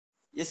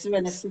You see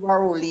when the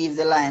Subaru leave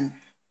the line,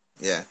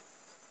 Yeah.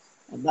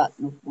 that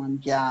no one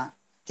can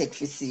take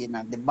for seeing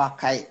at the back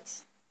height.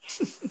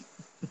 The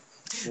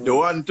So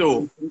one too.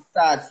 once he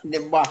starts in the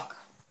back,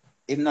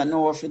 him not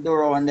know what to do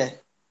around there.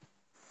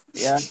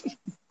 Yeah,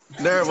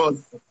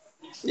 Nervous.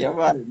 yeah,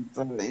 man.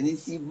 So when you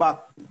see back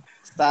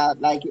start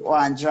like it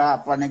want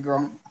drop on the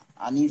ground,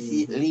 and you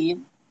see it Mhm.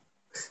 leave,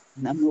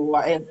 not know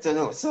what else to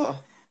do. So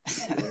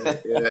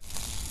Yeah.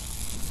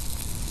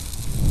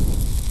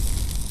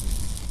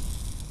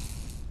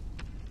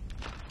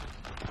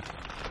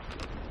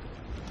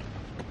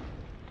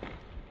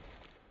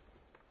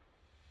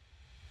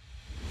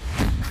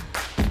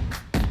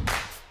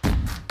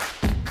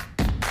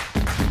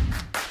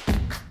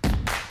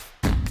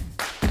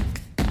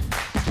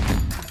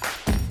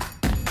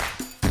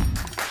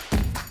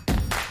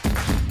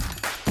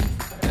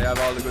 They have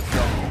all the good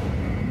stuff.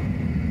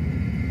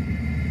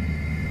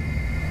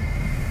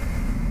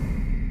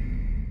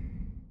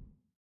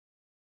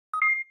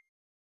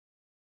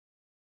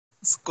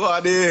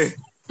 Squaddy.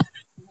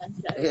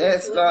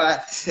 yes,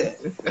 God.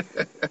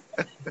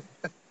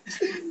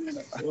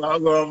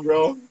 Welcome,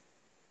 bro.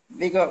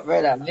 Big up,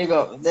 brother. Big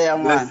up, there,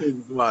 man.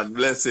 Blessings, man.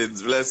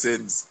 Blessings,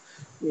 blessings.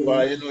 Yeah,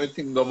 Well, you know, I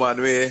think, the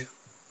man,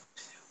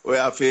 we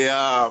have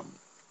to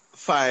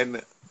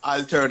find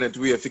alternate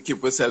way to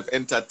keep yourself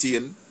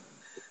entertained.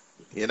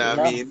 You know what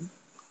I yeah, mean?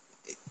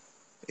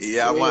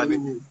 Yeah, real man.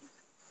 man.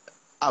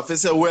 I have to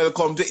say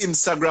welcome to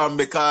Instagram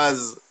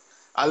because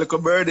a little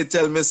birdie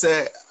tell me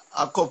say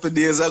a couple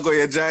days ago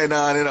you join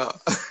on, you know.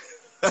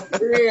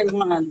 Real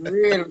man,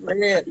 real,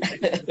 real.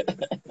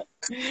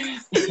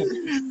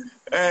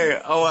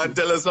 Hey, I want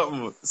to tell you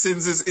something.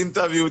 Since this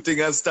interview thing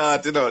has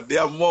started, you know,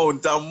 the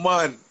amount of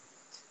man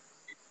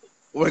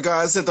we're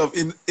gonna set up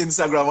in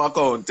Instagram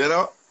account, you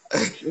know.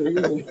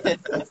 Real.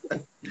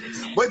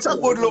 But it's a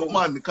good look,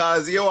 man,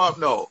 because you have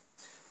now.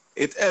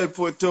 It helps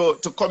you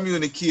to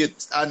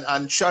communicate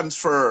and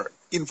transfer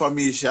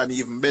information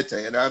even better,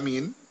 you know what I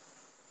mean?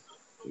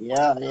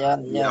 Yeah, yeah,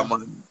 Yeah, yeah.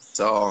 man.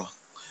 So,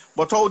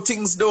 but how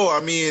things do, I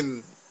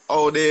mean,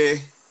 how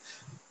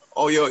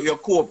you're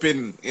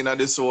coping in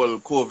this whole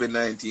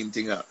COVID-19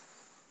 thing?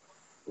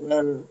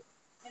 Well,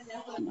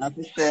 I have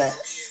to say,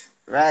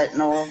 right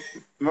now,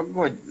 we're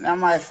good. Me and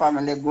my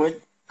family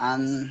good,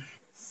 and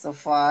so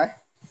far,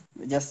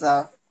 we just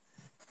hope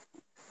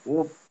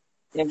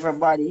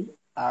everybody,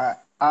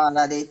 all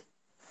of the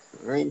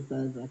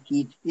racers,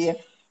 keep safe,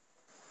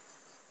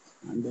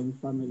 and then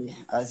family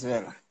as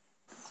well.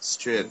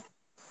 Straight,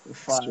 So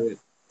far, straight.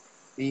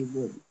 be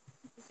good.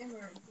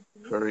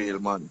 For real,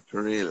 man,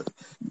 for real.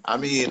 I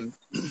mean,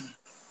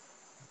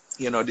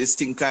 this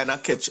thing kind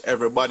of catch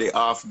everybody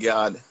off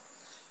guard.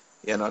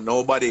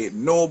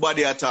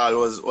 Nobody at all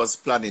was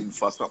planning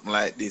for something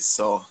like this.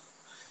 So,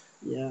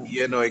 Yeah,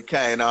 it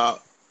kind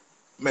of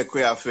make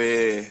we have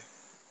to,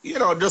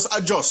 just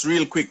adjust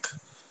real quick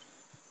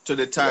to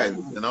the yeah,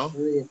 times, man.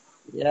 Real.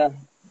 Yeah.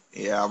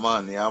 Yeah,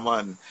 man, yeah,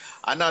 man.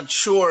 I'm not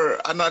sure.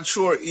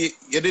 You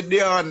did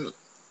there on,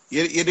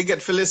 you did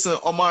get to listen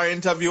to Omar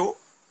interview?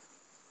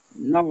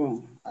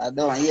 No, I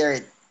don't hear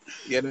it.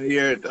 You know,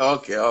 hear it.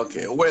 Okay,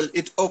 okay. Well,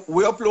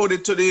 we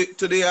uploaded to the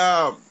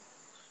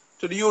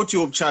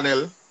YouTube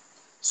channel.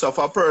 So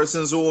for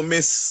persons who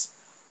miss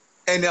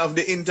any of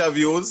the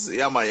interviews,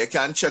 yeah, man, you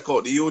can check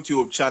out the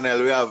YouTube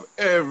channel. We have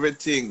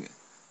everything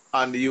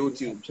on the Yeah,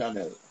 YouTube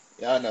channel.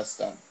 You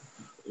understand?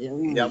 yeah,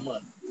 Yeah, man.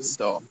 man.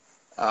 So,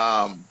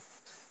 um,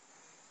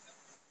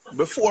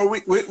 before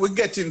we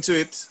get into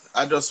it,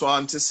 I just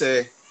want to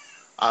say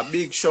a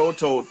big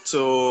shout out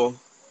to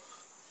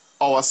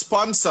our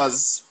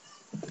sponsors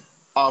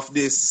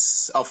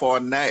of our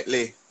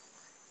nightly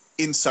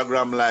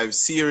Instagram live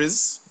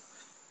series: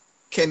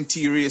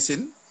 Kenty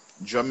Racing,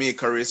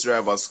 Jamaica Race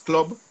Drivers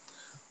Club,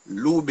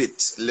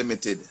 Lubit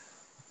Limited,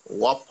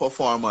 WAP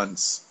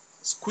Performance,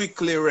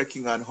 Quickly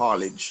Wrecking and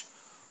Haulage,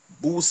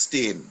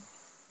 Boostain,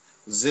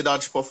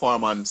 Zedage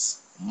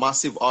Performance,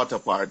 Massive Auto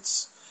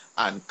Parts,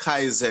 and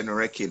Kaizen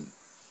Wrecking.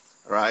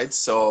 Right?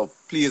 So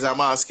please,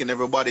 I'm asking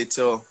everybody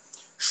to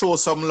show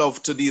some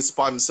love to these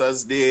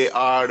sponsors. They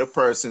are the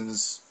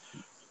persons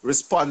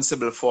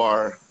responsible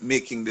for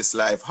making this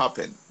life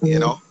happen.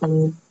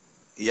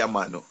 Yeah,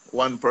 man.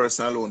 One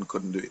person alone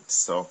couldn't do it.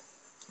 So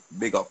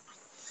big up.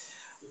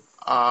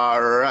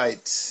 All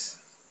right.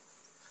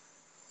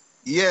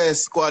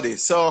 Yes, Squaddy.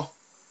 So,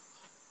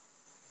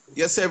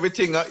 yes,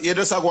 everything. You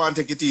just have to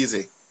take it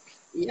easy.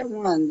 Yeah,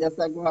 man. Just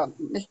like what?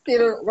 Me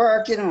still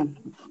working.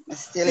 Me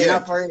still in Yeah.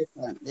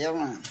 operation. Yeah,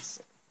 man.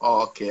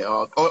 Okay.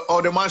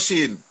 Oh, the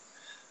machine.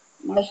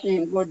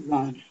 Machine good,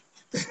 man.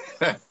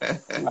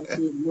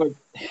 Machine good.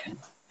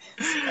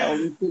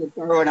 We see the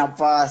corona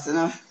pass,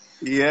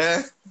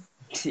 Yeah.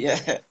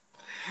 Yeah.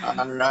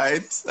 All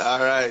right. All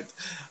right.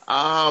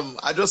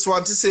 I just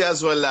want to say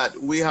as well that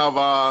we have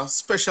a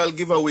special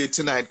giveaway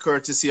tonight,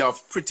 courtesy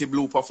of Pretty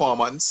Blue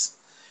Performance.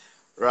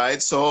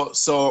 Right. So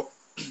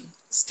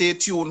stay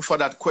tuned for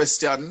that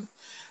question,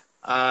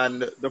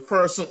 and the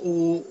person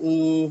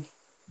who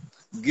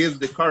gives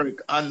the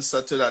correct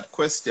answer to that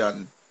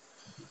question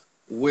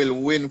will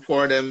win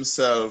for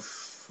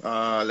themselves.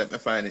 Let me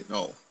find it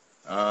now.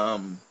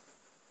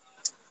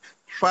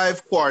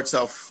 5 quarts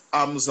of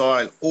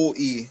Amsoil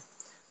OE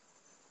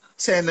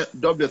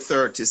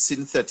 10W30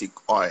 synthetic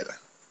oil.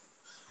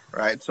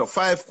 Right? So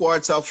 5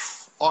 quarts of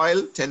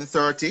oil,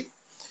 1030.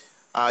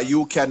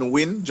 You can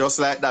win just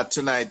like that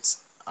tonight,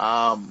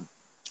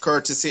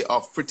 courtesy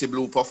of Pretty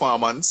Blue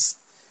Performance.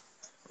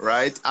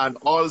 Right? And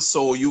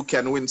also you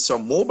can win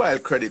some mobile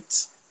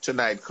credit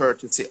tonight,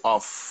 courtesy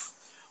of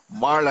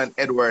Marlon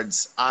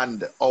Edwards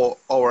and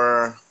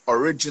our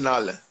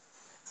original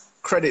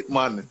credit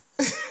man,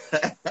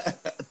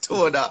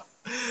 Toda.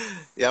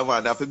 Yeah,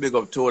 man, I have to big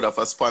up Toda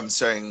for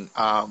sponsoring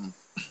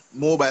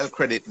mobile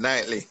credit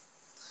nightly.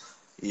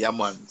 Yeah,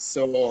 man.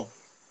 So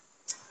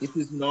it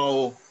is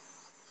now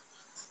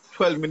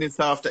 12 minutes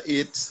after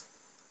 8.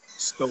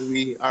 So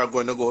we are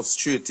going to go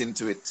straight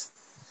into it.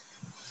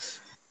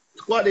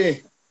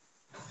 Squaddy,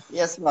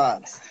 Yes,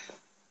 boss.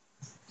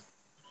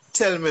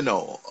 tell me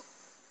now,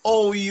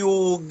 how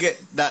you get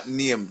that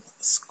name,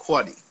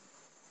 Squaddy?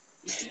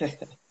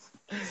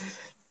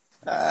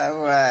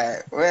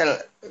 Alright. Well,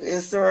 we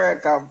used to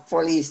work at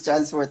police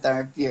transport and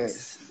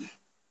repairs.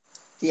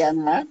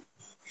 TNR?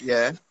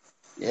 Yeah,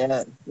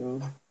 Yeah.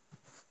 So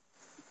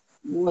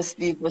most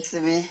people see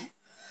me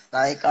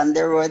like on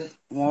the road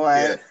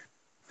yeah. more.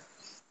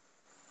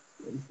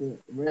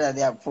 Brother,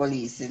 they are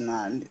police,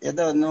 and you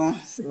don't know.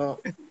 So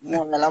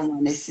more of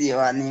money see you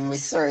and him we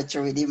search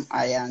with him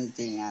iron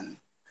thing and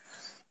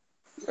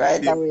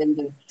right Yeah. away in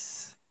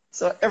this.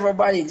 So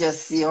everybody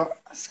just see you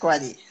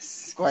squaddy.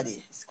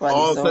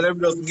 Oh, so So let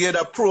me just get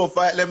a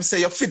profile. Let me say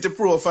you fit the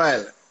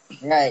profile.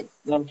 right.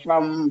 So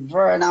from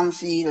Vernon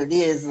Field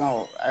days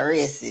now,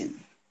 racing.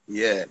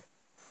 Yeah,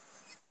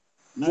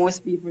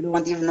 Most people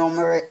don't even know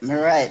my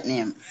right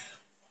name.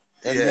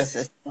 Them yeah, just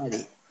say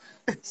squaddy.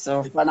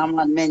 So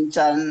Panaman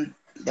mention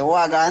the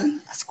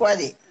wagon,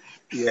 squaddy.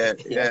 yeah,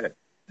 Yeah,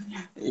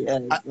 yeah. yeah.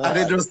 And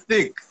they So just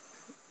stick.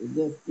 it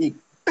just stick.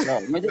 So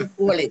me just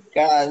hold it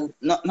cause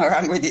nothing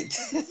wrong with it.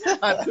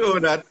 I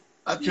told that.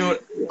 I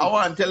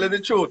want to tell you the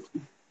truth.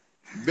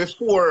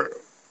 Before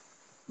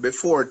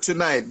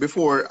tonight,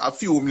 before a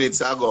few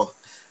minutes ago,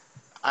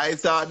 I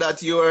thought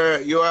that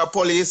you're a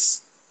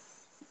police.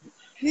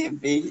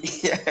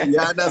 Yeah. You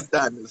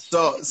understand?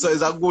 So it's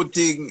a good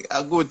thing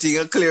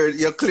you clear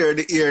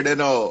the ear you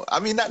know. I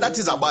mean that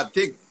is a bad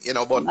thing,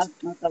 but Not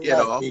a you bad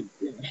know, thing.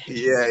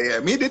 yeah.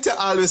 Me did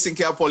always think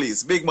you're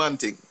police, big man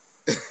thing.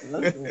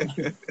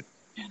 Okay.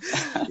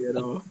 you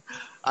know.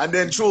 And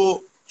then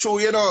through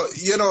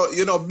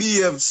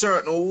behave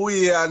certain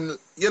way and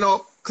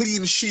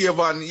clean shave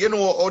and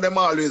how them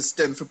always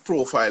tend to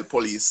profile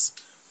police.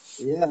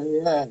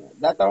 Yeah.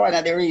 That's one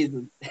of the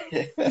reasons.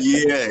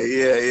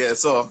 Yeah.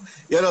 So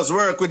you just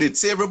work with it.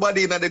 See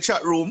everybody in the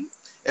chat room,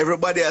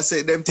 everybody I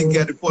say them think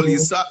you're the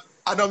police. So,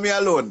 I know me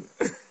alone.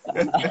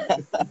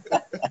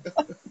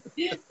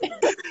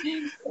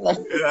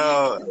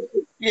 Yeah.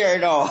 Yeah,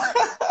 no.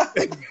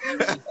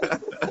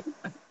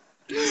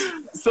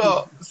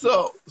 So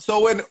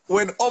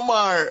when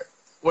Omar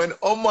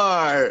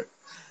Omar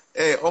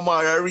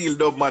a real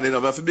dub man, I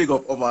have to big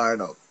up Omar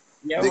now.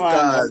 Yeah, man.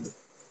 Because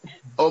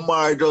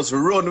Omar just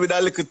run with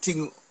a little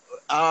thing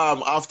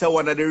after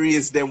one of the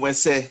race them we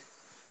say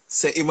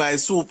he my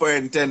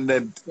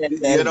superintendent, And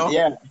then,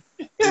 yeah.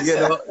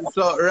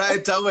 So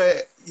right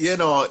away,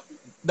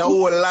 the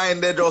whole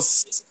line they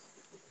just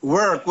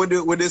work with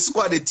the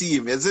squad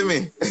team, you see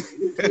me?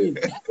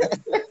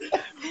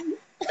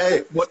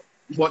 Hey, but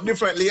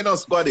differently,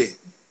 squaddy.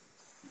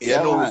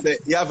 Yeah, man. Say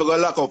you have to go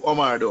lock up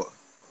Omar though.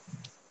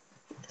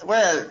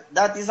 Well,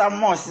 that is a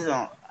must.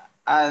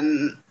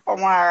 And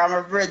Omar, I'm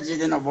a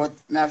virgin, but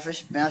me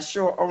I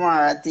show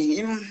Omar a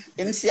thing.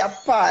 Him see a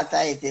part of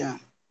it.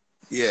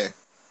 Yeah.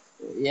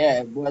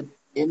 Yeah, but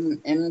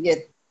him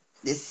get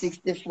the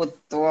 60 foot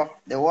to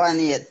the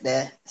 1/8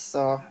 there.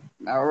 So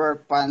I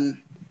work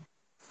on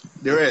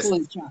The the rest.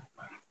 full track.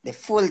 The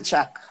full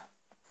track.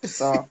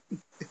 So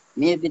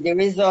maybe the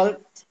result,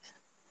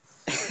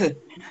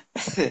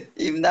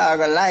 him not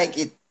gonna like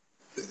it.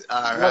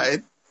 All But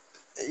right.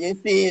 you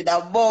see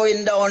the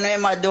bowing down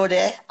him I do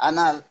there and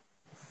I'll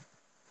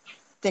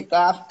take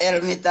off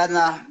helmet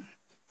and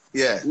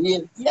Yeah.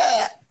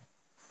 yeah.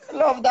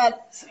 Love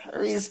that.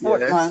 Real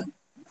sport Yeah. man.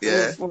 Real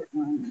Yeah. sport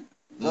man.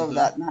 Love Mm-hmm.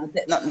 that. Nah,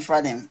 take nothing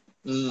from him.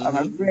 I'm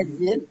a Mm-hmm.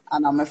 brethren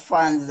and I'm a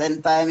fans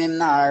then time him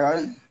now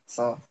run.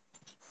 So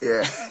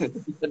Yeah.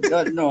 you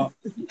don't know.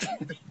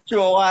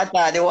 Throw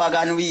water the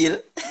wagon wheel.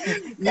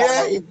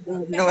 Yeah. You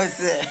don't know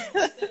say.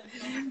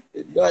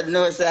 You don't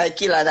know say I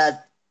kill her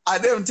that. I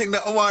don't think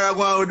that Omar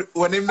going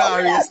when him Oh now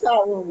yeah, race.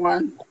 so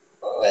man.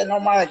 When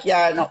Omar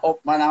carry no up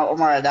man, and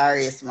Omar that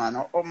race man.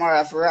 Omar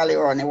have rally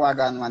run the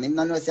wagon man. Him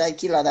don't know say I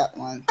kill her that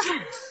man.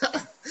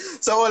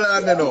 So hold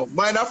on, Yeah.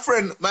 Mine a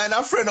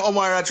friend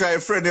Omar I try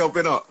friend you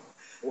up.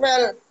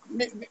 Well,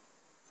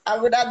 I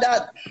would have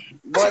that.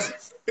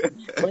 But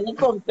when it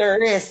comes to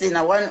racing,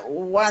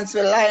 once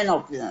we line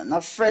up,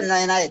 no friend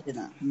night,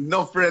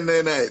 No friend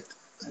no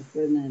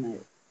friend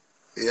night.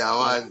 Yeah,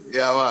 So, man.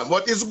 Yeah, man.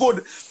 But it's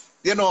good,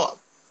 you know.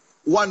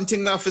 one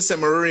thing I have to say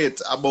I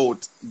rate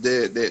about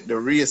the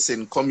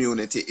racing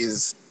community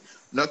is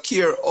not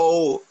care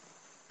how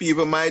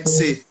people might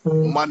say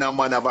man and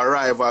man have a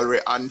rivalry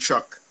on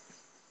track,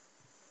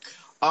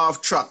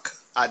 off track,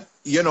 and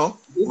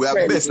we are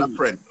Different best of thing.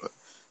 friend.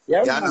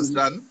 Yeah, You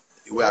man. understand?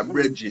 We Yeah, are man.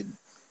 bridging.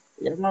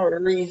 You know the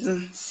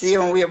reason.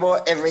 Same way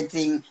about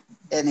everything,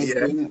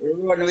 Yeah, anything. We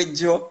run with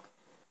joke,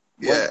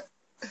 but yeah,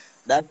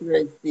 that's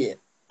where it stay.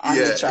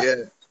 On the yeah, track.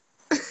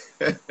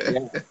 yeah.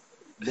 Yeah.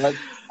 But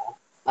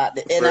at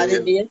the end of the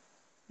Brilliant. day,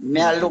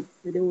 me I Hmm. look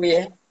to the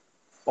way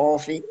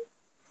of it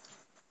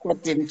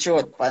cut him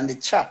short on the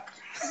track.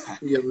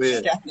 Yeah,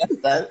 man. You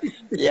understand?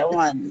 Yeah,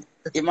 man.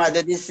 He might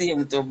do the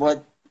same too,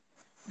 but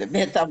the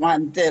better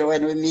man tell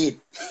when we meet.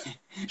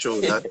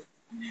 True that.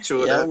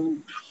 True Yeah, that.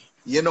 man.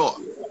 You know,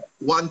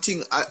 one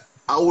thing I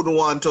would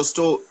want us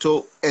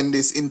to end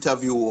this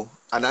interview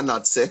and I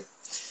not say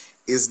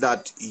is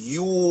that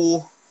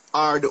you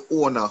are the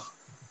owner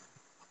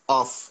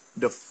of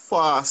the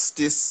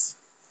fastest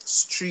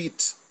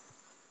street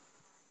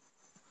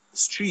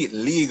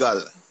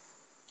legal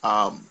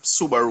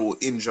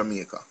Subaru in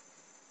Jamaica.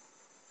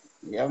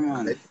 Yeah,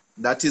 man.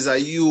 That is a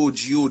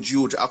huge, huge,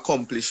 huge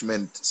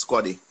accomplishment,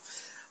 Squaddy.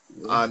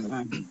 Yes, And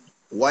man.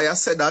 why I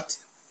said that,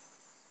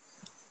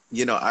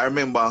 I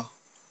remember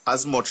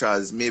as much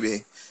as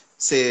maybe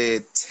say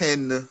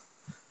 10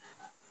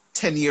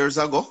 years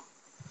ago,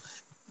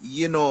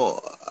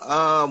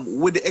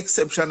 with the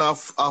exception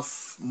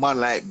of man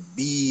like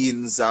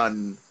Beans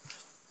and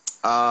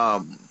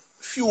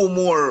few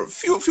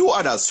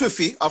others,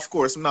 Swiffy, of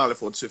course, I'm not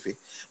left out Swiffy,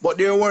 but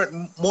there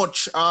weren't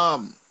much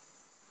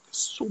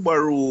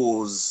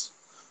Subarus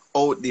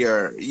out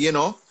there,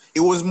 It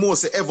was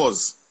mostly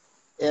Evos,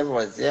 It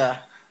was,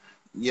 yeah.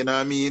 you know what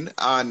I mean?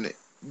 And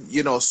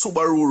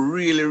Subaru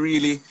really,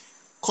 really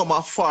come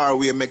a far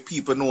way, make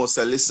people know,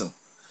 say, listen,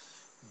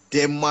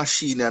 them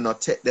machine and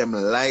not take them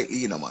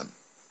lightly, man.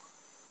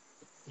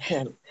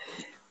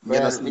 You Well,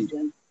 understand?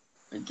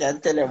 we can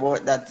tell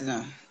about that.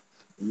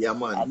 Yeah,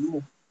 man.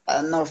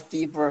 Enough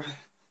people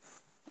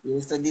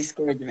used to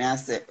discourage me and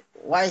say,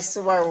 why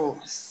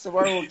Subaru?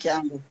 Subaru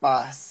can go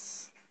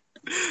fast.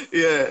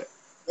 Yeah.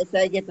 If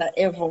I get a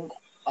Evo,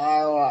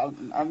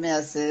 I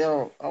may say,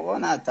 yo, I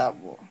want to talk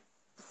about.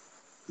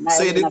 My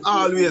So own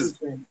opinion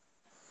different.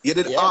 you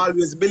did Yeah,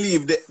 always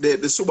believe the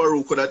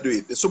Subaru could do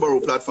it, the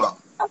Subaru platform.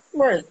 of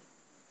course,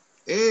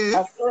 Eh?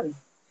 of course.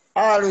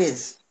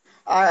 Always.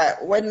 All right,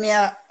 when me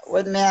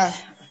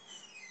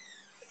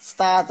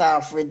start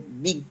off with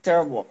big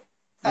turbo,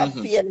 I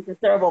Mm-hmm. pay a little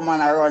turbo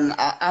man I run.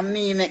 And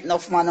me make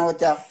enough man out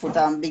there put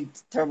on big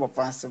turbo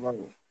pan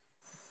Subaru.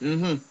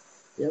 Mm-hmm.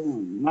 Yeah,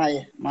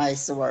 man, my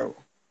Subaru.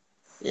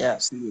 Yeah.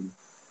 See.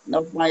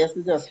 Enough man used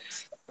to just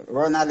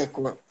run a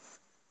little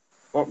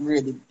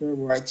upgrade the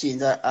turbo or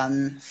change it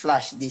and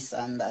flash this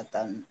and that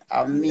and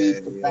me Yeah,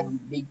 put yeah. on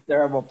big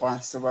turbo pan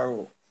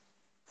Subaru.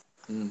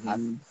 Mm-hmm.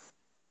 And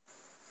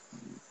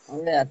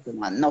alright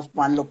man, enough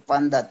man look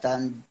on that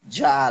and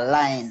draw a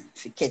line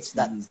to catch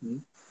that. Mm-hmm.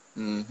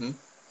 Mm-hmm.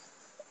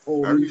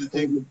 Oh A me, real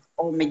oh thing. me,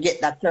 oh me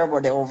get that turbo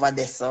there over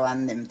there so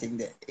and them thing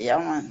there. Yeah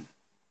man.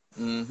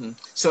 Mm-hmm.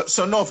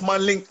 So enough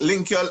man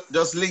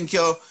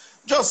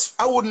just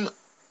I wouldn't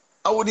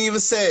even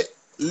say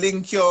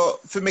link your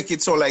for make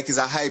it so like it's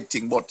a hype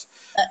thing, but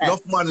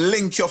enough man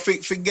link your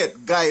for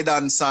get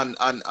guidance and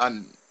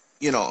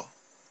you know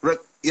re,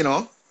 you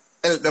know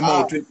help them Ah,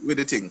 out with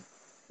the thing.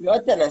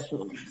 you tell us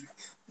so.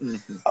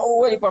 Mm-hmm.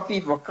 How many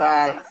people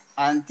call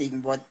and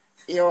thing, but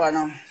you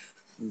know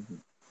Mm-hmm.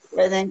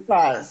 when they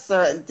call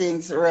certain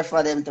things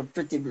refer them to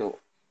pretty blue.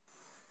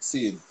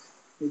 See.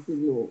 Pretty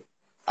blue.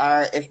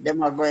 Or if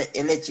them are going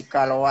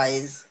electrical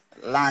wise,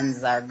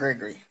 Lance or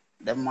Gregory.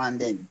 Them on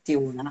the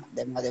tuner,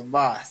 them are the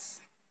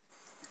boss.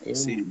 You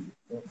See.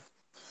 know,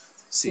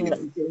 See.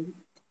 certain things,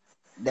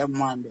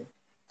 them on the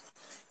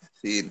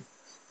See.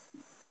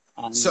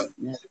 So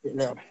and you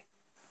know,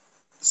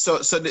 so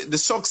the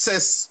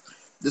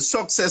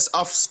success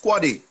of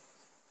Squaddy,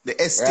 the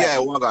right. STI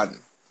wagon,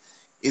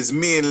 is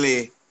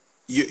mainly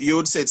you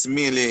would say it's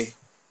mainly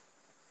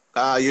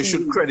you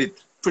should Team,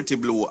 credit Pretty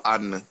Blue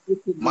and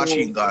pretty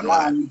Machine blue, Gun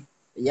Oil. Lance.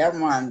 Yeah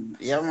man.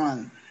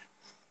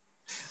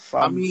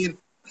 I From mean,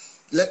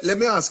 let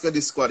me ask you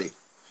this, Squaddy.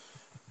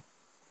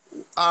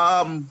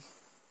 Um,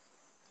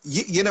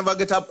 you never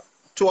get up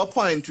to a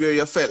point where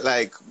you felt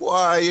like,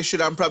 boy, you should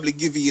have probably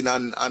give in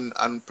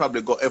and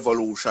probably go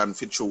evolution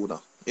for tuna.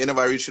 You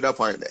never reached that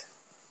point there.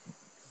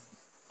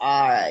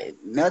 alright,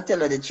 me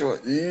tell you the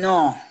truth.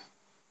 No.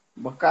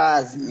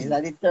 Because me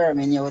that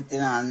determine you thing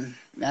and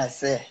me I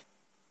say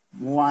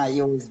want to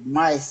use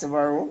my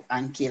Subaru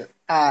and kill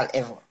all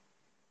ever.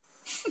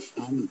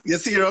 And You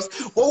serious?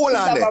 Well, hold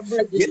it's on there. a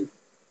You, bridging.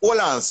 hold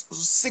on,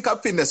 sick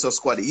of pin this, so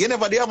Squaddy. You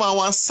never did ever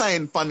one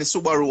sign pan the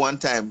Subaru one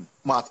time,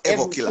 Mark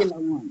Evo Every Killer. killer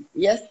man.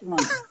 Yes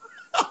man.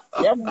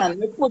 Yeah man.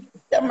 Me put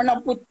them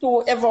not put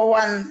two ever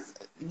one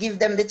give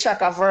them the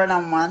track of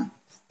Vernon man.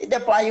 It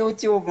up on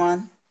YouTube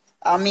man.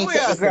 And me Oh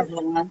take yeah, the sir.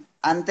 gravel man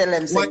and tell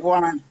them say One, go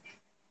on.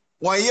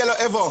 one yellow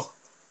Evo.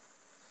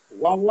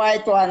 one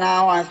white one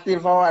and one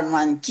silver one,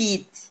 man.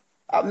 Keith.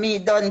 Me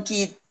done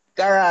Keith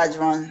garage,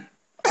 man.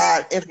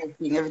 All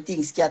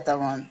everything scatter,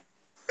 man.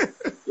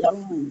 Yeah,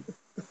 man.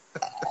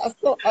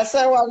 I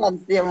saw one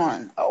and say,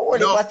 man. I only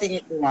No, got thing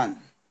it, man.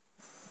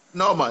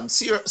 no, man.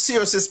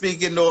 Seriously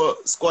speaking, though,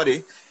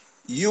 Squaddy,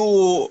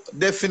 you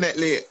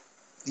definitely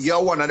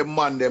you're one of the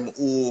man them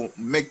who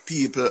make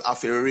people have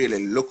to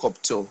really look up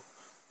to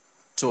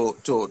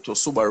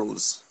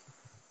Subarus.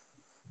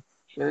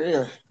 For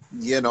real.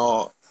 You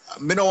know,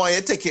 me don't want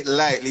you to take it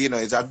lightly. You know,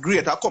 it's a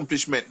great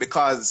accomplishment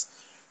because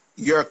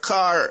your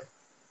car.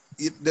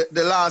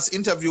 The last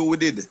interview we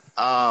did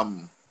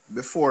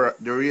before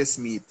the race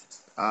meet,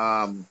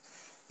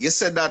 you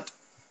said that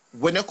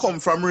when you come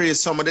from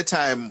race some of the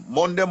time,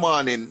 Monday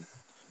morning,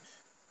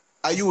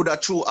 are you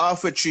that through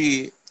halfway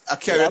three, I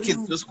carry Yeah, kids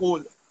man. to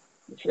school?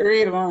 For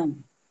real,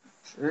 man.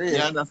 For You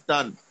real.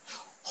 understand?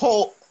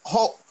 How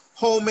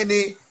how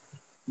many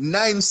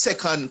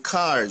 9-second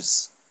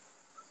cars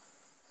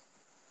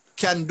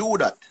can do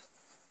that?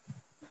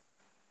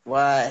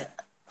 Why?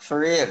 For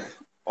real.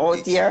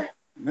 Out here,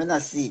 me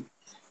not see.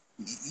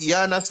 You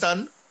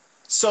understand?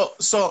 So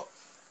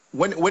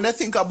when I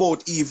think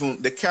about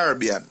even the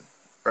Caribbean,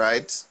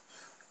 right?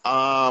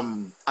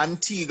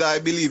 Antigua, I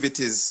believe it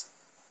is,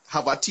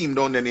 have a team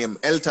down the name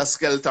Elta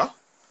Skelter,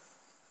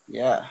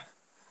 Yeah.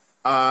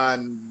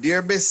 and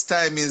their best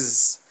time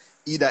is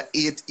either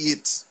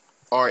 8-8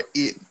 or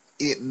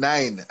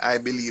 8-9, I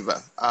believe.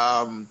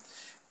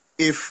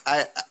 If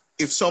I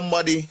if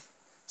somebody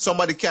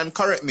can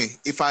correct me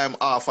if I am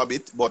off a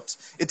bit, but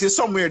it is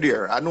somewhere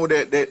there. I know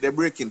they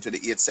break into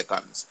the 8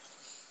 seconds.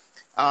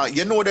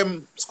 You know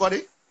them,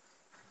 Squaddy?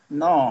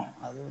 No,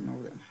 I don't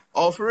know them.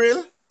 Oh, for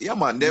real? Yeah,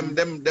 man. Them Mm.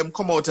 them them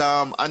come out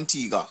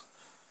Antigua.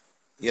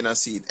 You know,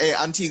 see it. Hey,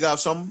 Antigua have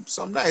some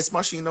nice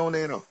machine down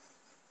there, you know.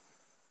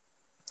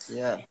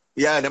 Yeah.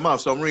 Yeah, them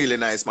have some really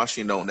nice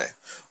machine down there.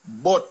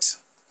 But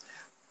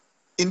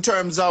in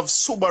terms of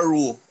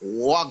Subaru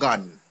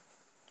wagon,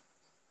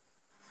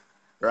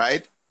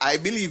 right? I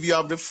believe you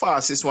have the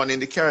fastest one in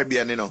the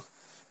Caribbean, you know,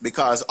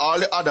 because all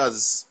the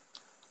others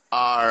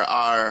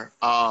are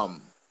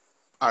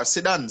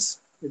sedans.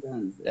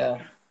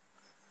 Yeah.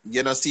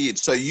 You know, see it.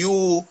 So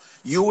you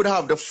would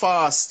have the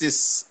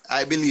fastest,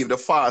 I believe, the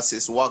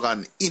fastest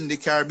wagon in the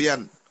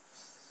Caribbean,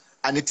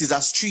 and it is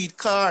a street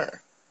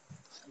car.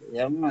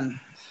 Yeah, man.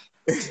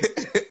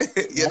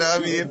 You know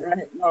what I mean?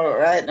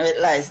 Right now, it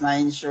lies not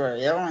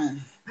insured. Yeah,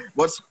 man.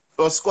 But,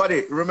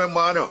 Squaddy, remember,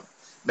 I know,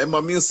 them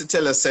mom used to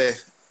tell us,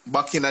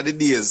 back in the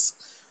days,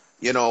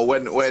 you know,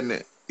 when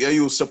you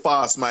used to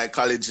pass my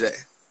college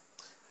there,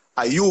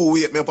 and you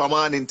wake me up a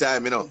morning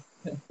time, you know.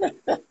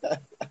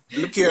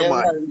 Look here, Yeah,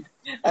 man. man.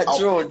 I,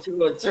 True.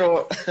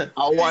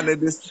 I wanted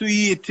the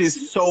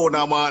sweetest sound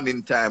of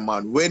morning time,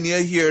 man. When you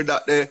hear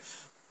that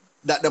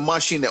the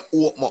machine they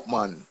open up,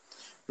 man.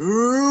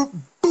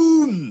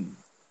 Boom!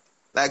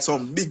 Like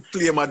some big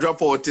flame a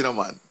drop out, you know,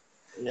 man.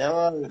 Yeah,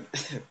 man.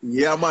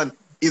 Yeah, man.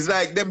 It's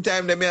like them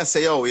time they may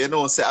say, yo, you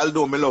know, say,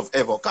 although me love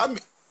ever. Cause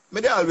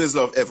me they always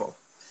love ever.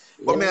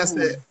 But Yeah, me I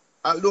say, man.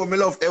 although me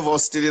love ever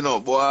still, you know,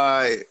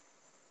 boy,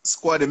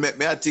 Squad make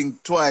me I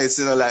think twice,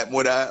 you know, like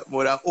more than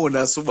own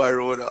a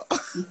Subaru. You know.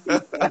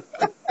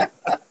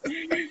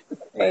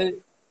 Hey.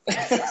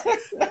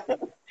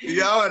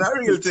 Yeah, man, a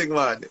real thing,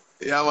 man.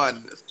 Yeah,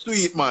 man.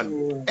 Sweet, man.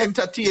 Yeah.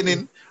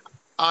 Entertaining.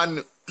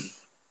 And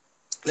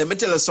let me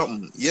tell you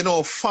something. You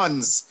know,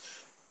 fans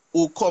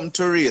who come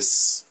to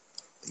race,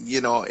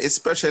 you know,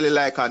 especially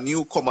like a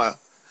newcomer,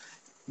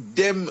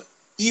 them,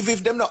 even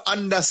if them not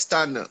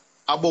understand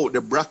about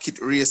the bracket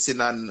racing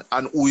and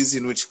who is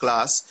in which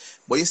class,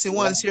 but you see, Yeah.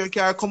 once your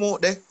car come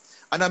out there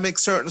and I make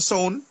certain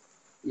sound,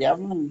 Yeah,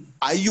 man.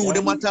 are you Yeah,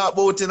 them a man. talk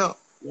about, you know?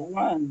 Yeah,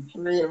 man.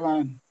 For real,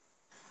 man.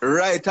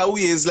 Right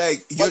away is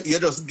like But, you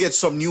just get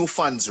some new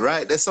fans,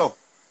 right? That's all.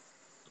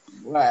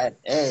 right.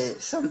 Hey,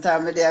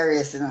 sometimes they are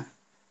racing. A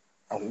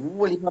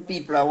whole heap of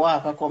people are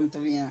walk and come to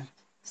me.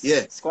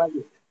 Yeah. Squad.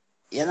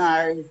 You know,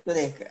 I race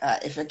today.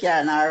 If you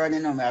can't run, you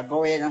know, I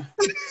go in. I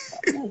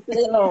say,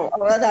 you know,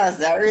 oh, that's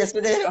the race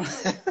today.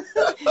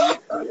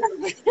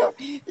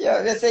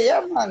 Yeah, they say,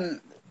 yeah,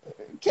 man.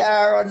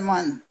 Can't run,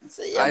 man. I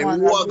say, yeah, I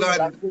man. I do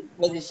a wagon. good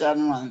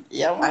position, man.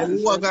 Yeah, I man.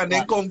 For real, wagon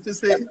then man. come to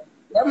Yeah, say,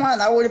 yeah, man.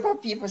 I whole heap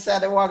of people say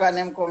the wagon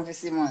them come to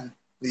see, man.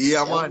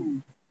 yeah, Yeah, man.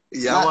 man.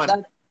 Yeah, Not man.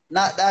 that,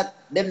 not that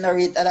them not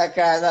read other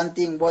cars and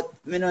thing, but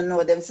me don't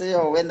know them say,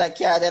 yo, when the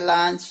car they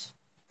launch,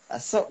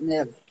 that's something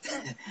else.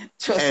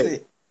 Trust Hey, me.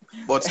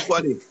 but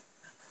Squaddy,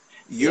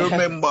 you Yeah.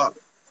 remember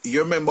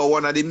you remember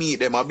one of the meet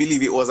them, I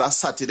believe it was a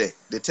Saturday,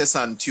 the test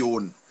and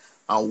tune.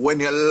 And when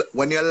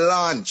you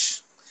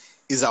launch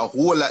is a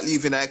whole lot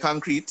leaving a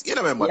concrete. You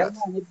remember Yeah, that?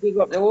 man. You dig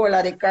up the whole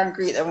of the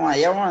concrete, man.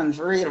 Yeah, man.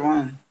 For real,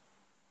 man.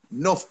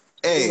 No,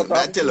 Dig hey, up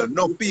I all tell you,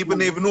 no the people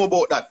man. even know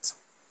about that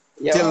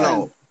Yeah, till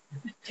now.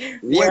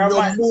 man. When Fear you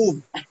man.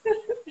 move,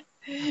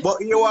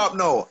 but you up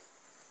now,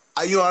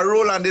 and you are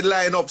roll on the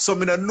line up, so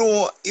me don't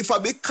know if I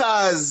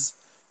because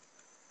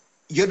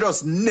you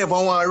just never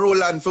want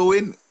Roland for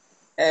win.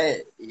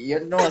 Hey, you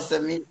know,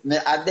 so me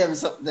I them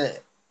something there.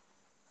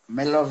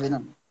 Me love,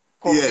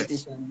 Yeah,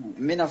 competition.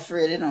 Me not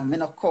afraid, Me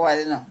not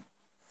coward,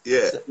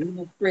 yeah. So, me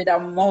not afraid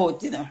of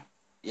mouth,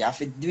 You have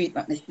to do it,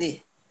 let me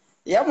see.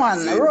 Yeah, man,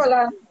 See,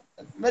 Roland.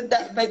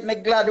 Me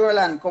glad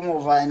Roland come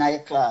over in our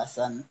class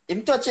and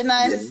him touching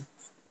yeah. nice.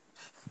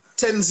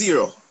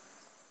 10-0.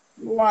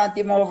 You want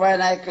him over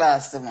in our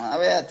class, man.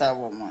 Where you talk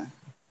about, man?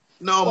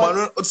 No, But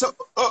man. So,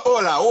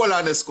 hold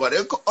on, the squad.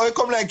 You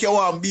come like you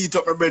want to beat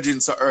up my brethren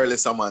so early,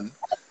 so man.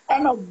 I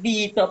not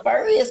beat up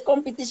a race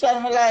competition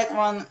I like,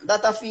 man.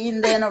 That a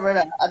feel there,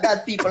 brother. I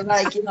got people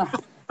like,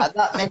 I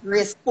got make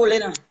race cool,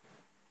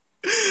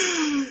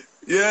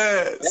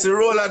 Yeah. See,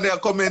 Roland there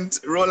comment.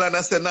 Roland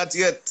has said not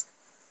yet.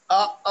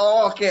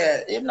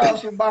 Okay.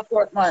 If you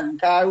backward, man.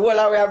 Because all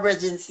our way are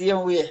bridging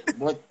same way.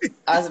 But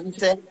as we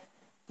said,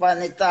 when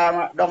the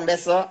time down there,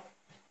 so,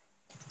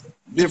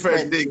 Different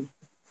different thing. thing.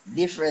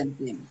 Different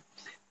thing.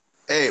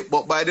 Hey,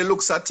 but by the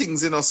looks of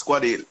things in a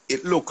squad,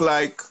 it look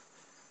like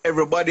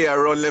everybody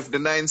around left the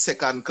 9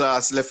 second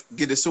class, left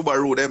give the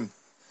Subaru them.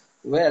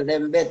 Well,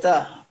 them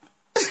better.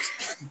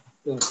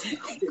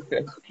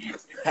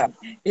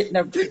 It's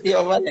not pretty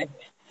over there.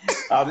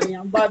 Me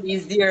and Bobby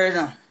is there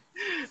now.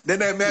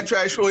 Then I may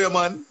try show you,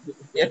 man.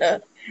 Yeah.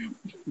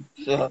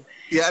 So,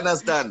 You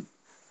understand?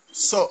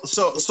 So,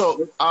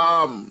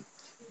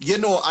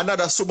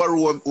 another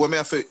Subaru when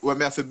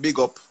me have to big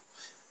up.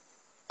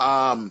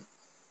 I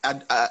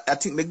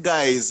think the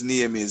guy's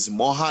name is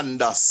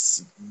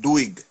Mohandas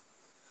Duig,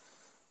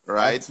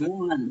 right?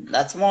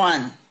 That's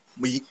one.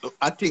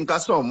 I think I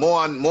saw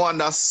Mohan,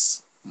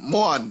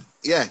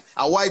 yeah,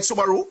 a white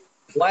Subaru.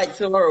 White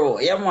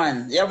Subaru. Yeah,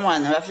 man. Yeah,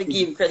 man. I have to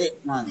give him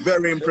credit, man.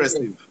 Very For real.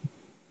 impressive.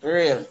 For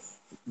real.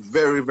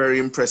 Very, very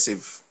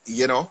impressive.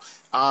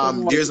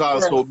 Come on, There's the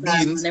first also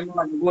time and Beans. them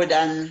man good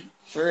and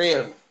for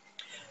real.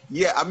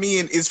 Yeah, I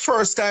mean, his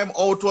first time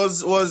out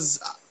was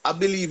I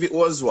believe it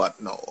was what?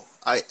 No,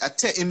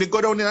 in the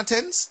go down in a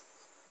tens.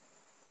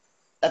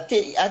 I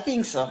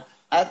think so.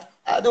 I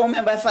don't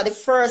remember for the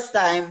first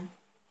time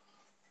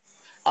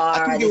I or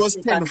think it the was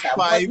ten second time.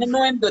 But five. me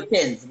know him do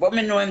tens. But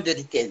me know him do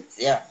the tens.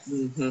 Yeah.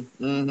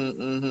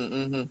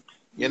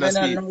 You know, Me don't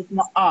see, know it's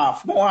my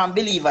half. More and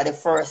believe at the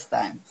first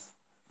time.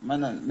 Me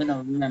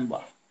don't remember.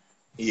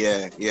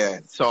 yeah.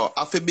 So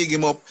I feel big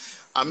him up.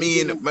 I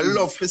mean, my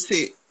love to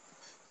say,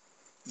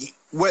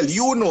 well,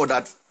 you know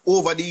that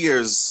over the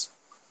years,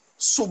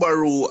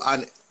 Subaru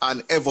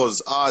and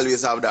Evos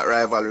always have that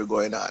rivalry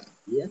going on.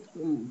 Yes.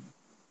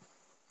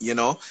 You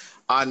know,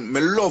 and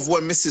me love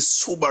when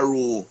Mrs.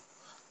 Subaru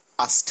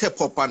I step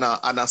up and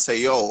I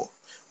say, yo,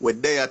 we're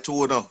there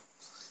too,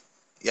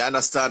 You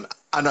understand?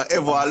 I'm not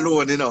ever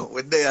alone,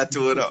 We're there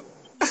too,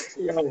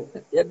 Yo,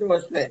 you know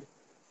say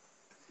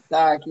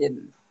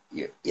talking.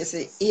 You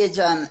see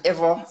agent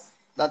ever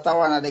that I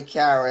one of the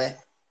carry.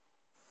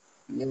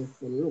 You used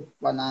to look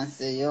on and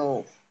say,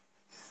 yo,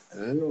 I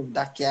love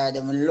that car,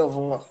 them love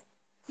how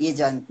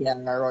agent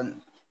can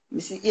run.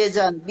 Me see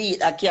agent beat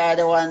that car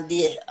the one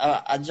day,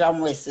 a Jam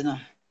West,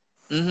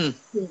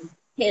 Mm-hmm.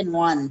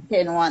 10-1,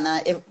 10-1,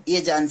 and if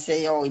agent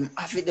say, yo, him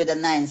have to do the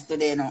nines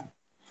today, And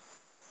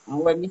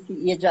when me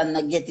see agent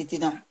not get it,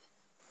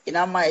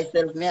 in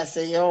myself, me I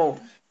say, yo,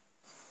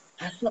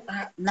 I saw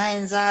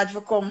nines hard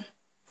for come.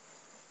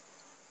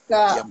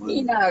 Yeah, Cause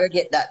me man. not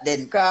get that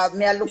then. Cause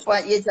me I look for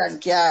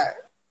agent car.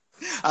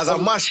 As How a it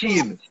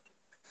machine.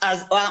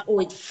 as how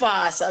it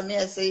fast. And me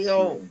I say,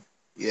 yo.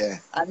 Yeah.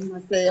 And I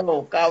say,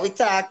 yo, cause we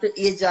talk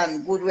to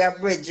agent, good we are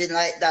bridging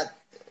like that.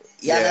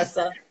 You Yeah.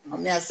 understand?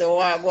 And me I say, oh,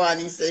 I go on.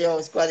 He say, yo,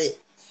 Squaddy,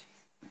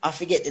 I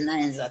forget the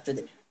nines are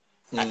today.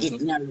 I eat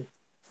Mm-hmm. me a look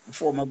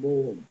before my go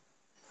home.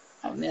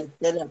 And me I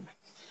tell them.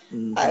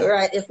 Mm-hmm. All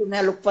right, if me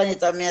I look on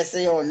it and me I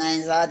say, yo,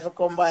 nines hard for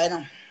come by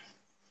now.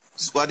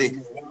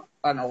 Squaddy.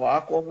 And I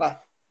walk over.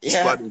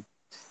 Yeah. Squaddy.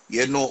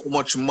 You know how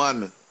much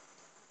man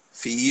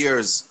for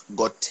years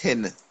got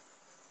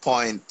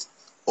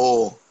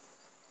 10.0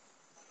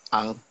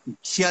 and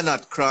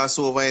cannot cross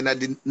over in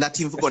not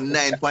even got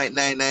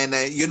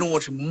 9.999. You know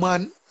what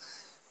man?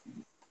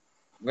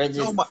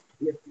 No Regis. man.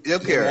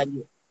 Look Yeah, here.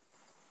 Regis.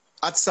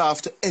 Hats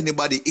off to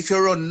anybody. If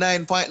you're on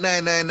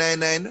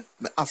 9.9999,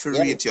 I have to Yeah,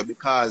 rate you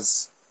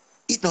because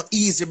it's not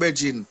easy,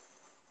 Virgin.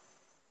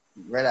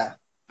 brother.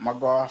 I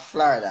go to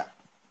Florida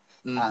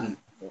Mm-hmm. and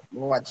go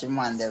watch him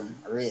and them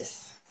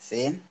race.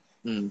 See?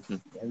 Mm-hmm.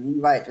 They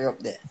invite me up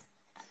there.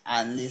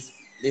 And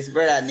this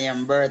brother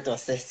named Berto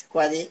says,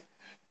 Squaddy,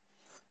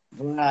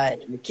 boy,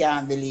 we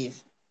can't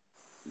believe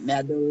me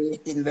I do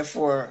racing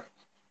before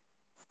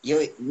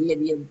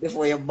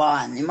you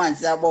born. The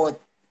man's about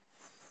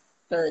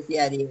 30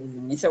 years.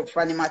 Me so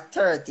from him at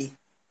 30.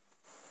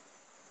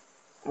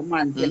 A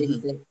man tell him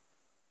Mm-hmm. say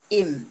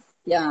him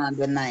can't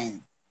do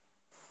nine.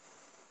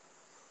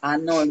 I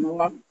know him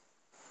what?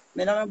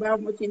 Me don't remember how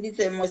much in this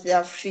time must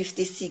have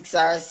 56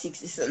 or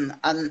 67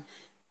 and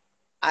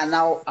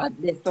now at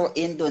the so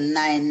into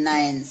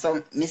 99.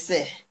 So me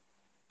say,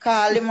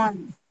 call him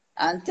man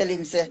and tell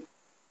him say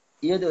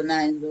you do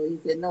nine. So he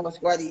said no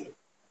Squaddy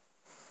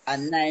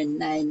and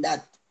 99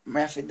 that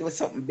me have to do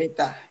something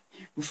better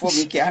before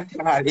me can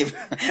call him.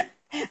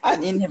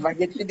 And he never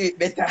get to do it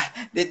better.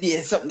 The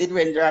day something did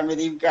went wrong with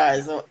him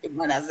car. So him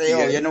man I say,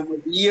 oh, Yeah. you know,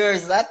 with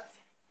years that.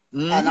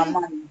 And a Mm-hmm.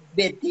 man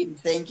bet him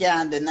saying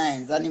can't the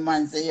nines. And the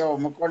man say, yo,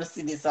 I could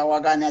see this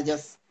wagon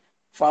just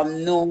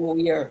from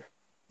nowhere.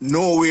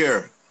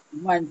 Nowhere. The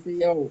man say,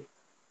 yo,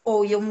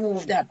 oh, you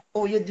move that.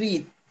 Oh, you do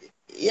it.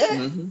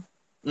 Yeah. Mm-hmm.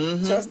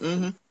 Mm-hmm. Just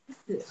Mm-hmm.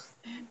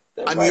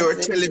 the And man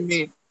say,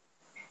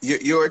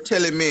 you were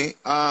telling me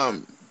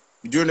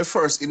during the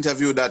first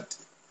interview that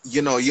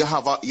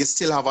you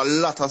still have a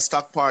lot of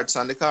stock parts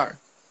on the car.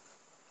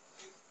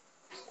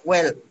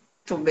 well,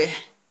 to be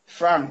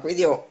frank with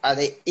you,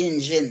 the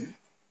engine,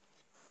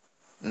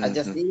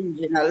 just Mm-hmm. the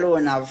engine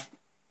alone have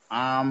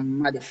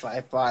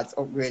modified parts,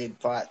 upgraded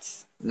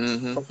parts,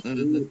 Mm-hmm.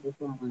 Mm-hmm. upgraded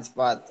performance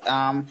parts.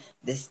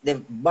 This the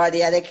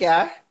body of the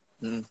car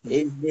Mm-hmm.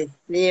 is the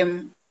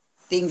same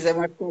things that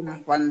will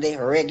come from the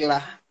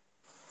regular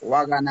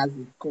wagon as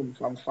it come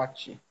from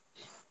factory.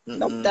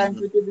 No time Mm-hmm.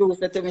 to the blue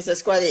said to Mr.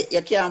 Squaddy,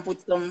 you can't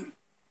put some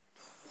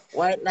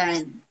white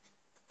line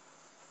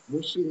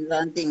bushings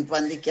and things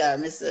on the car.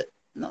 Mr.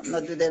 No,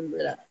 not do them,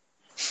 brother.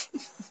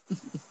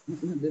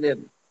 Not do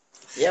them.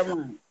 Yeah,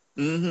 man.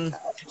 Mm-hmm.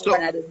 One So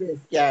of the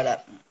best car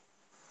that.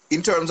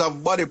 in terms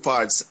of body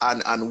parts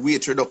and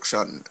weight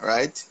reduction,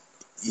 right?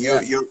 You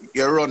Yeah. you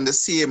you run the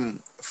same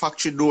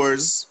factory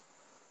doors.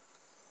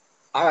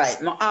 All right.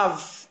 I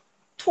have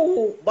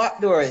two back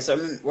doors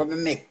when we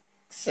make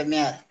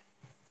semi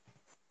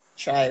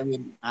try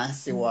with and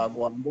see what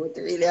go on. But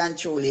really and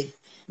truly,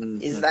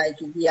 it's Mm-hmm. like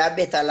you get a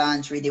better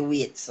launch with the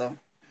weight. So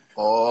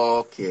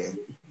Okay.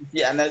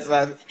 you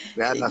understand?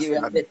 I You give you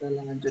a understand. better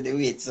launch with the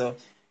weight. So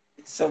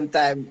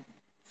sometimes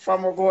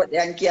from a go out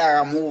there and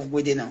carry move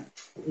good, you know.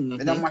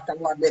 It don't Mm-hmm. matter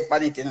what they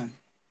pan it, you know.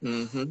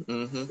 Mm-hmm.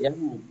 Mm-hmm. Yeah,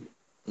 man.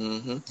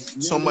 Mm-hmm.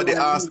 You know,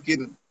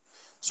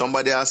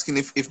 Somebody asking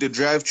if the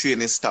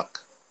drivetrain is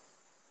stuck.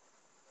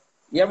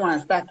 yeah, man,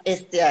 stack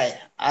STI.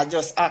 I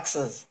just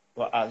access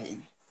for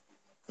having.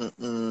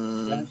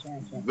 Mm-mm.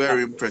 Transmission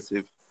Very access.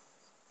 impressive.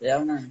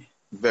 Yeah, man.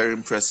 Very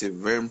impressive.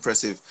 Very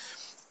impressive.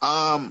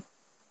 Um,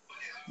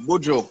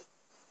 Bojo,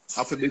 I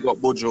have to big up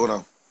Bojo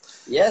now.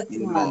 Yes,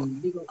 You know, man.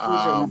 Big up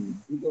Bujo, man.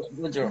 um, Big up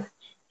Bujo.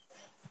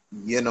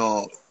 you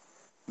know,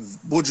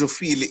 Bojo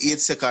feel the 8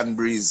 second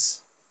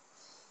breeze.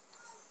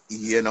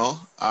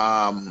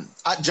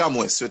 At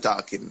Jamwest we're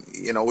talking.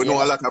 We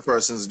know a Yeah, lot of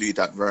persons do it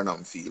at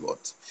Vernon Field,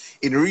 but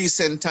in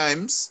recent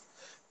times,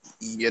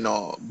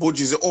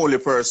 Bojo is the only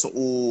person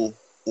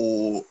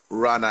who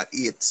ran at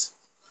 8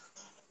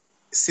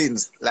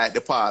 since like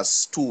the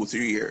past 2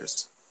 3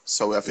 years.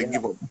 So we have to yeah.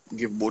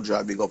 give Bojo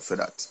a big up for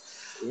that.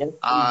 Yes,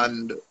 man.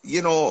 And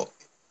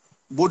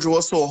Bojo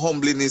was so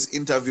humble in his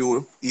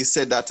interview. He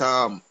said that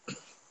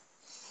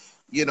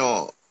you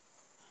know,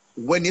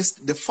 when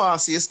the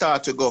faster you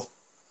start to go,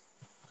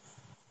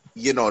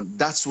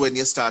 that's when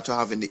you start to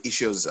having the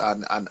issues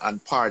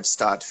and parts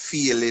start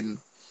feeling,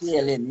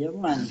 Feeling, yeah,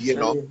 man. you For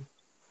know, real.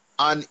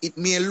 and it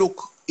may look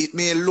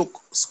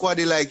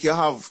squaddy like you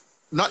have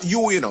not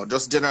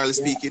just generally Yeah,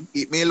 speaking,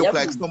 it may yeah, look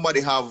like man.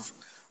 somebody have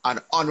an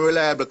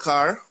unreliable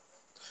car,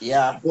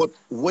 Yeah, but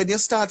when you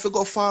start to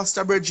go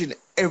faster, bridging,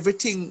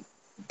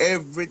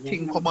 yeah,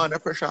 everything come man. under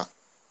pressure.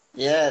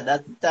 Yeah,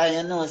 that's the time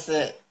you know,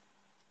 say,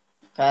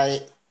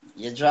 cause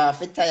you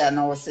draft it tire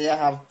now, say you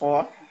have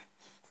power,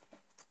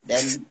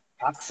 then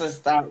axle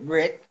start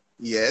break,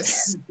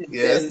 Yes,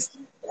 then yes,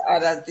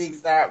 other things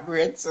start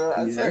break, so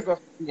I say yes, go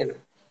feel.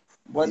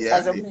 But yeah,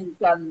 as a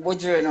mentioned,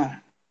 Bujo, you know,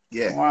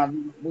 yeah,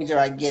 one Bujo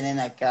again in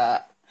a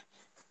car.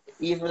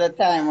 Even the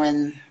time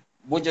when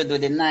Bujo do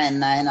the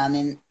 9-9 and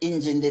in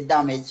engine the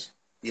damage,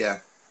 yeah.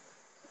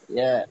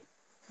 yeah,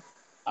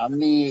 and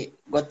me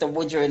got to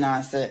Bujo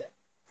and say,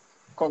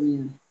 come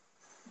in,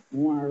 you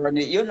want to run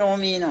it. You know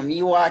me,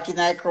 me walk in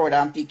a crowd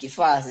and pick the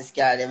fastest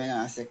car, them,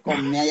 and say,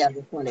 come, me, I have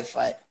to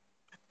qualify.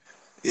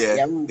 Yeah,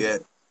 Yeah, man, yeah,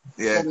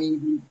 yeah, come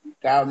in,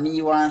 because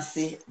me want to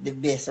see the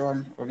best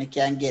one where me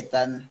can get,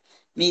 and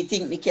me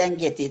think me can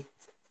get it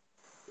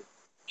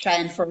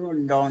trying to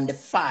run down the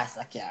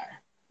faster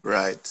car.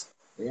 right.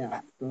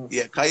 Yeah, so,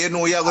 Yeah, cause you're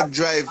gonna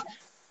drive,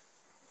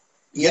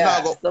 you're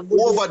not yeah, gonna so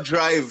Bujo,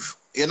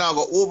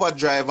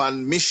 overdrive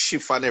and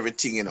mischief and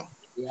everything,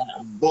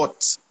 yeah,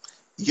 But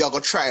you're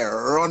gonna try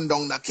run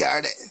down the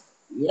car there.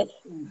 yes,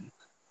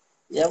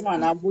 yeah,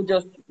 man, and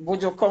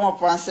Bujo come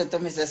up and say to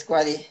Mr.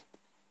 Squaddy,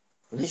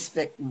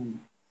 respect, man.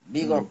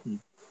 Big up. Mm-hmm,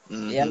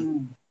 Yeah, mm-hmm,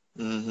 man.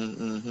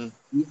 mm-hmm, mm-hmm.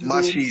 Even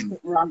though Machine. something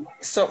wrong,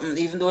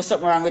 even though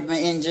something wrong with my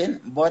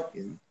engine, but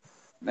Yeah.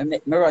 me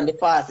run the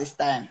fastest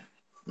time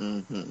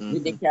Mm-hmm,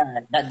 with the mm-hmm,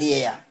 car that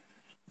day, yeah.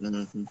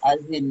 mm-hmm. As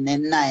in the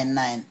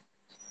 9-9.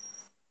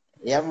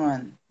 Yeah,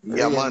 man.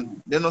 Yeah, Real, man.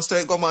 man. They no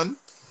strike come on.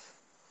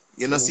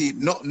 So, See,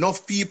 no,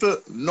 enough people.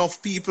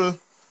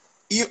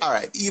 All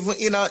right, even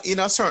in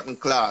a certain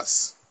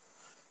class,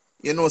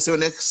 so when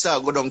they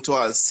start go down to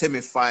our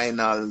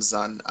semi-finals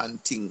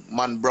and thing,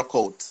 man broke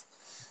out.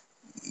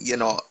 You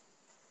know,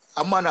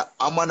 I'm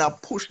gonna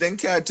push them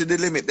car to the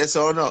limit. That's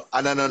all. No,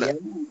 and I know, yeah,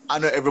 man. I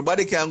know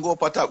everybody can go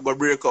up a top, go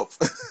break up.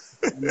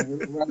 I know,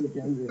 everybody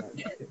can do that.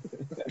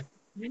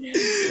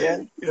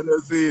 Yeah. You know,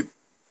 see,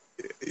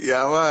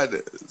 yeah,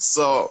 man.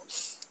 So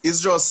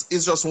it's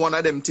just one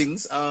of them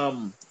things.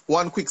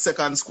 One quick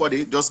second,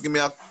 Squaddy. Just give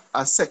me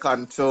a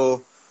second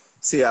to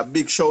say a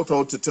big shout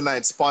out to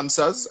tonight's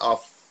sponsors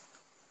of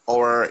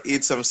our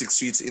 876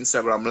 Streets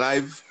Instagram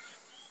Live.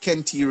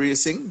 Kenty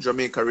Racing,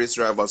 Jamaica Race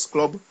Drivers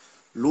Club,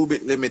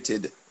 Lubit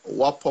Limited,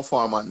 WAP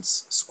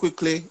Performance,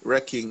 Squickly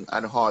Wrecking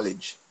and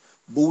Haulage,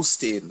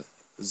 Boostain,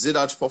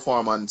 Zidach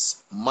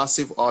Performance,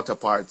 Massive Auto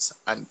Parts,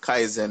 and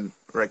Kaizen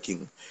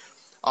Wrecking.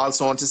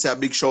 Also want to say a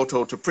big shout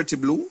out to Pretty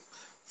Blue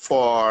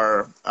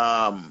for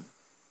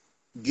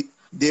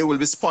they will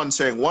be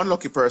sponsoring one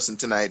lucky person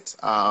tonight.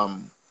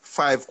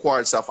 5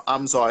 quarts of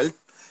Amsoil,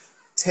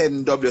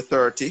 10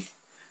 W30,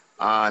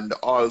 and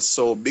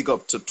also big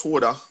up to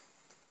Toda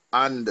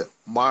and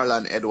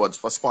Marlon Edwards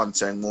for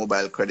sponsoring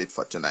mobile credit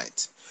for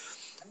tonight.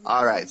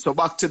 All right, so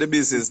back to the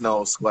business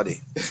now, Squaddy.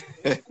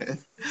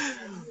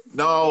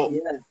 Now,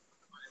 Yeah.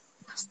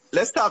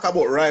 let's talk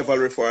about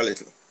rivalry for a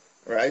little,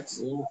 right?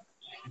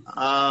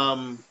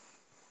 Yeah.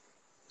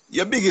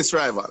 Your biggest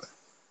rival.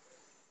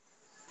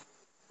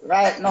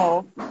 Right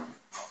now, It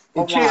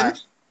Omar.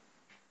 changed.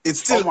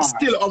 It's Omar.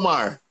 still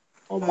Omar.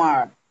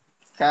 Omar.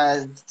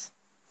 Because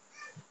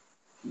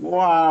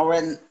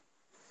when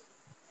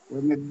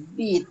we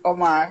beat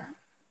Omar,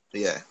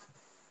 Yeah.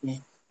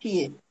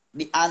 he,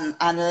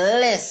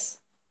 unless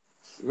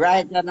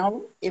right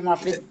now, him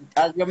have it,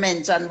 as you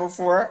mentioned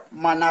before,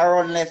 man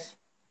around left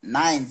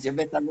 9s, you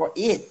better go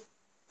 8.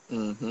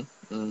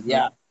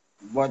 Yeah.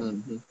 But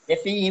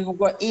if he even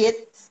go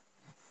 8,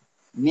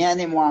 me and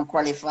him want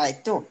qualify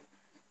too.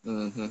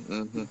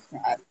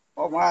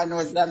 Omar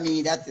knows that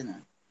me that, you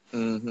know.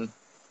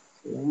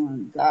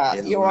 Yeah,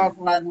 You walk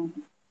one,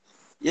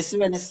 you see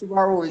when the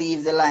Subaru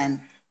leave the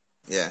line,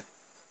 yeah.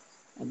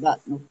 that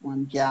no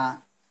one can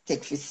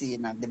take for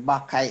seeing at the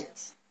back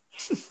height.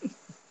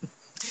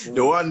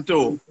 The one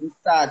too. He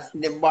starts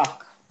in the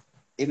back.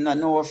 He don't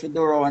know what to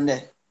do around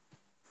there.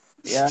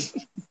 Yeah.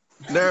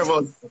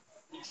 Nervous.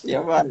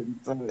 Yeah, man.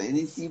 So when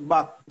you see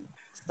back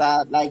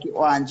start like it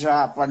want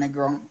drop on the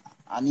ground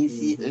and you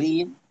see it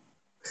leave,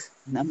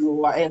 you don't know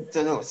what else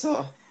to do.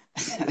 So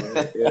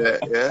Yeah.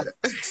 yeah,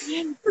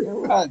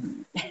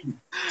 man.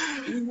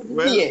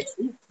 Well,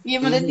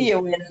 Even the day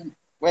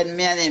when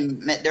me and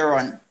him met the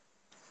run,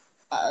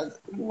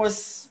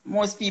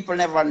 most people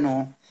never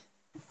know.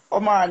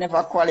 Omar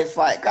never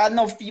qualified. Cause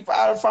enough people,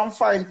 all from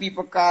foreign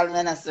people call me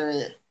and I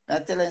say, I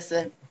tell them,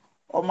 say,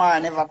 Omar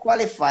never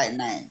qualified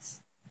 9s.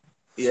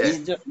 yeah.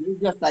 He's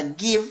just a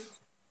give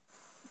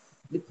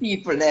the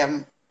people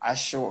them a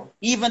show.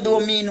 Even though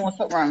me know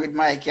something wrong with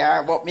my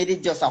car, but me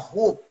did just a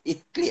hope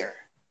it clear.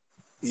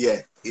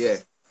 Yeah. You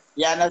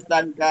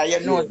understand? Cause you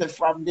know that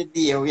from the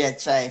day we are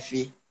trying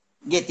to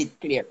get it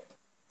clear.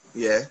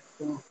 Yeah.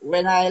 So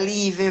when I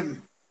leave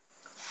him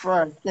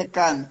for a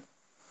second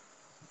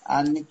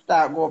and it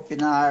start go up in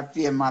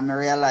RPM and I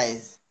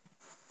realize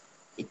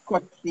it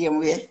cut the same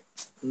way.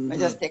 I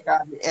just take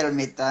off the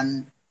helmet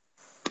and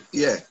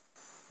Yeah.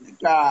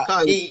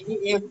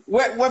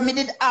 when me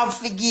did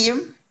have to give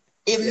him,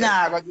 him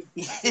now go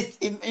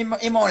get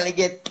him only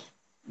get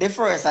the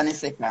first and the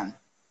second.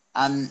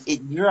 And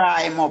it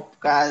dry him up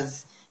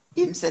because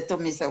him said to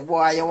me, say,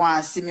 boy, you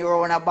want to see me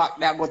around the back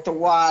there, go to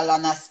wall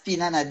and a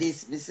spin and a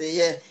this. Me say,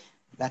 yeah,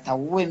 that's a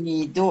way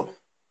me do.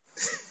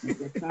 Me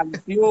say,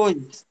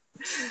 confused.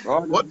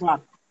 Round the What?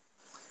 back.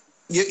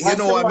 You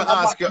know what I'm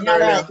asking you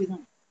earlier?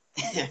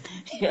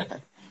 Yeah.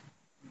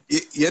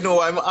 You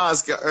know I'm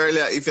asking you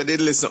earlier if you did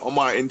listen to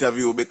Omar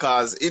interview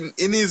because in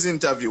his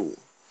interview,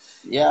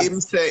 Yeah. him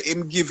say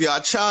him give you a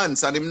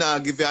chance and him now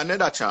give you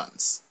another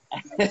chance.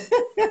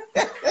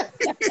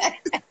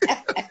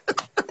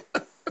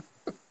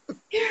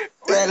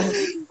 Well,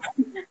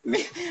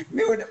 me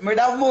would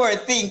have more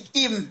think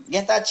him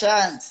get a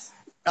chance.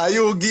 Are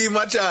you give him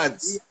a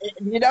chance?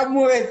 Me would have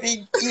more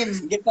think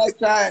him get a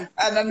chance.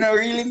 And I don't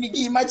really me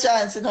give him a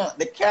chance, you know.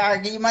 The car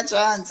give him a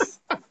chance.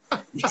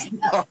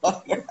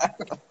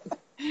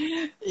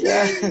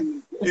 Yeah.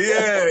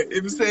 Yeah,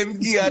 him say him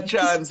give a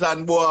chance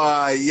and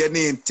boy, you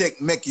need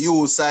make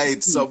use of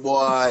it, so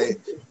boy,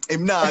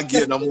 him not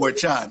give no more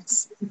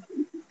chance.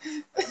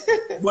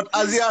 But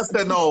as you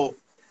say now,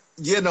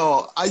 you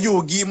know, are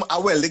you give him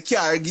the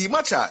car give him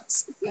a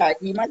chance? Yeah,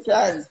 give him a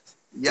chance.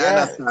 You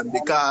understand?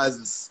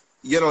 Because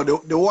you know the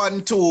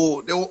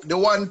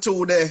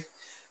 1-2 there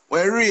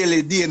were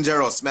really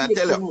dangerous, man. I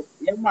tell you.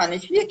 Yeah, man, he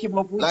shake him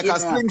up wicked, Like a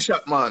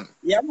slingshot, man.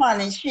 Yeah,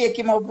 man, he shake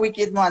him up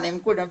wicked, man. Him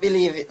couldn't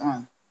believe it,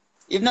 man.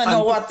 He don't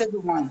know what to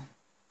do, man.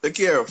 Take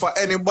care. For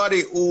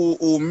anybody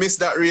who missed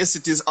that race,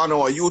 it is on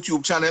our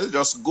YouTube channel.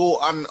 Just go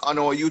on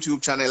our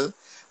YouTube channel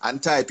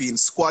and type in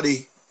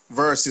Squaddy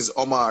versus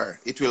Omar.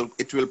 It will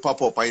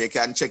pop up and you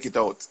can check it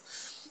out.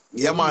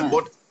 Yeah, man.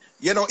 But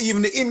you know,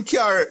 even the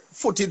in-car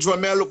footage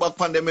when I look back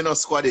on them in a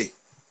Squaddy.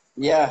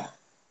 Yeah.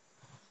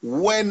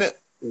 When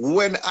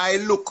I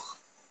look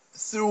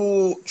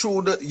through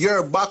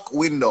your back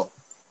window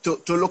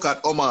to look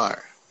at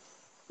Omar.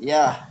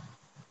 Yeah.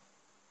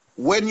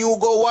 When you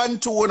go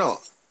 1-2, you know,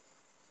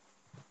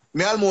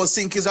 Me almost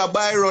think he's a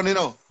Byron, you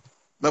know.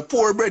 My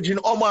poor brethren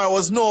Omar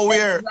was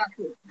nowhere.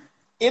 Exactly.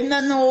 Him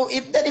no know,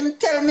 if that him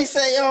tell me,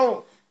 say,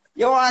 yo,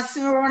 you want to see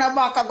me run a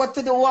back, I go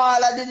to the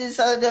wall, I did this,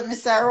 I did me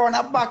say, run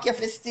a back, you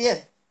have to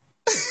stay.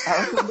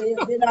 I was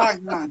the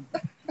dog, man.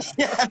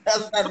 Yeah,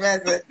 that's what I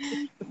said.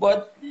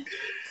 But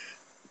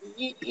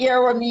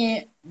here what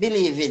me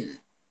believe in.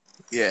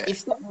 Yeah, If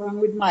something wrong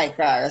with my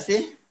car, you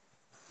see,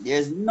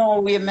 there's no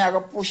way me I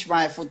go push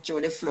my foot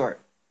through the floor.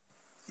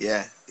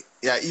 yeah.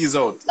 Yeah, ease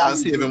out and Damage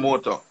save the it.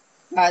 motor.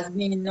 Because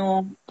me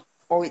know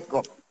how it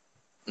go.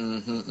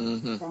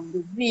 Mm-hmm. From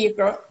the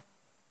vehicle,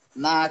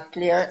 not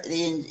clear,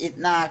 it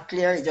not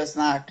clear, it just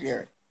not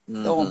clear.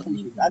 Don't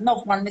push it. Mm-hmm.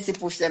 Enough man miss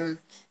push them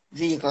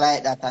vehicle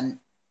like that and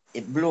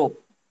it blow up.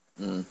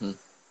 Mm-hmm.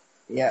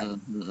 Yeah.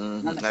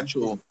 Mm-hmm. None of That's it sense.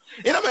 true.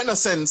 It don't make no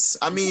sense.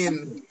 I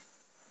mean,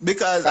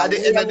 because at Because the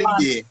we end of the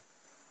want, day,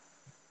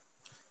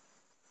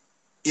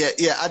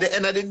 at the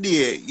end of the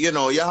day, you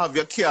know, you have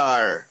your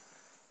car.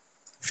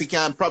 If you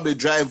can probably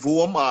drive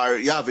home or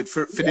you have it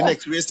for the yeah,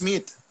 next race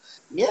meet.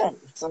 yeah.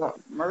 So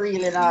I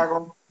really not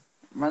go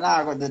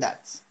do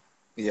that.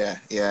 Yeah.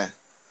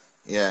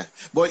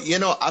 But you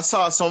know, I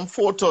saw some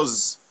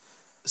photos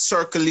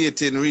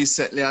circulating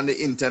recently on the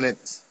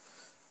internet.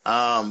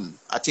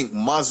 I think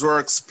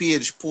Mazworks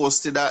page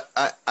posted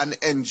an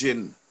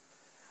engine,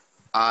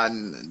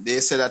 and they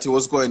said that he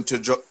was going to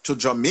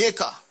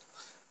Jamaica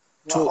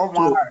Well, to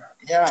Omar,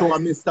 to yeah, a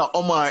Mr.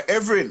 Omar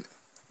Everin.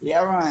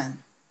 yeah,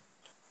 man.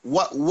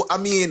 I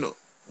mean,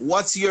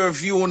 what's your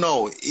view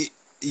now?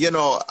 You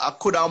know, I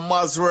could have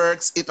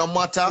Mazworks. It no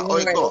matter how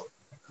it Well, go.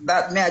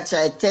 that me I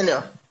try tell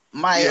you.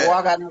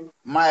 Yeah,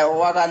 My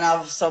wagon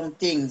have some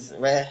things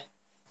where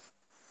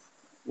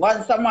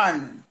once a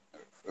man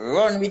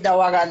run with the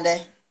wagon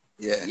there,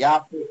 yeah. you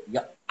have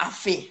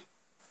to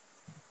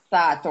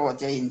start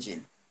out your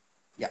engine.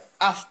 You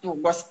have to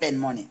go spend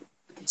money.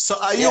 So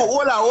are you Yeah.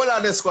 hold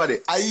on, the squad?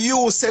 Are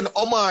you send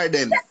Omar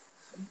then?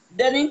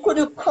 Then he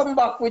could come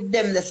back with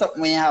them the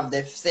something when you have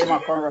the same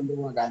come run the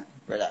wagon,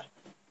 brother.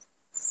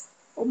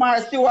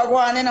 Omar see what go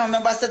on, you know.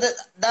 Remember said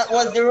that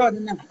was the run,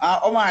 you know.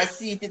 Omar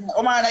see it, you know.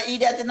 Omar an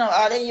idiot, you know.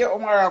 All they hear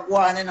Omar go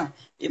on, you know.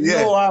 Him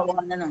Yeah. know what go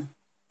on, you know.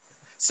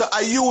 So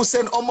are you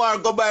send Omar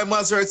go buy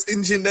Mazworks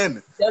engine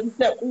then? Them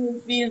say who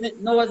feels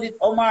it, knows it,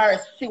 Omar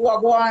see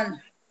what go on.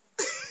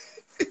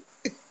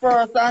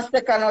 First and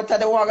second out of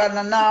the wagon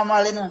are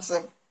normal, you know.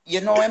 So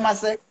you know him I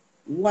say,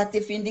 what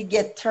if he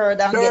get third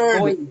and get Third.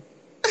 going?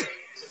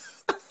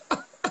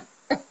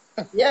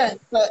 Yeah,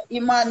 so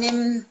him and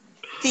him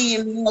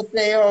team you know,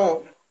 say,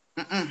 oh,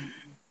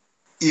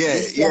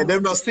 this Yeah, can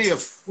them not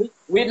safe.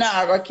 we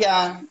now go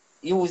can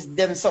use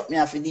them something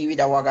have to deal with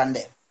the wagon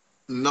there.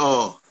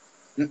 No.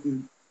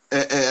 Mm-mm.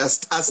 I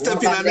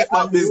step in Wagon and there make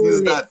my business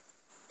unruly. that.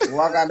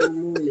 Wagon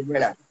unruly,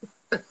 brother.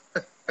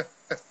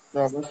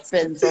 So go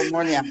spend some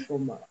money and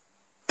come back.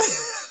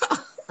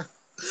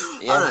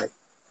 All Yeah. right.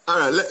 All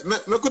right.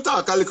 Me could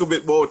talk a little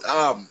bit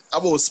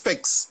about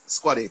specs,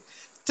 Squaddy.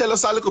 Tell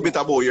us a little bit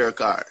Yeah. about your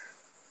car.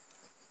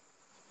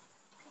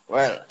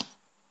 Well,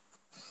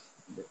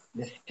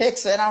 the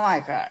specs in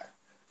my car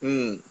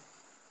Mm.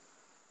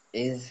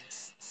 is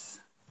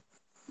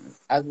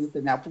as we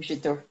say, I push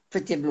it to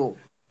pretty blue.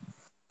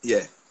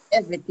 Yeah.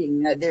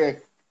 Everything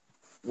direct.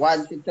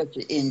 Once you touch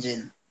the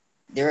engine,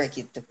 direct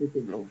it to pretty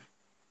blue.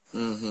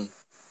 Mm-hmm.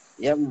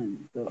 Yeah,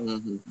 man. So,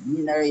 Mm-hmm.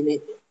 me not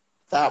really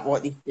talk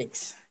about the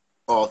specs.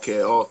 Okay.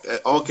 A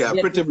Get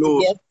pretty to blue.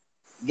 forget,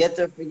 get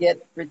to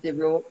forget pretty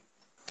blue.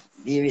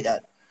 Deal with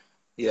that.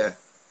 Yeah.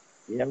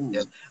 Yeah,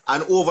 Yeah. man.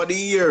 And over the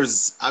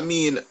years, I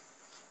mean,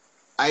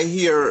 I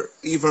hear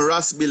even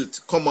Ross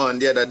Built come on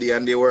the other day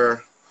and they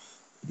were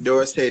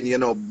saying, you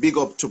know, big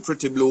up to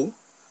Pretty Blue.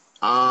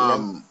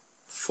 Yeah,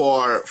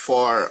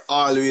 For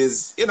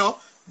always, you know,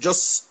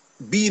 just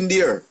being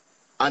there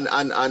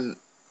and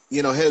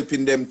you know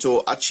helping them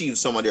to achieve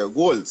some of their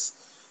goals.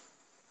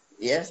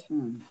 yes,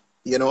 man.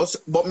 You know,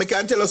 but me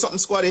can tell you something,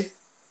 Squaddy.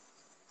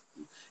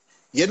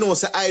 You know,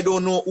 say I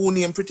don't know who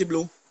named Pretty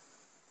Blue.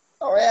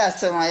 Oh, yeah,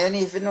 so man, you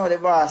need to know the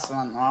boss,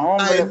 man. Man,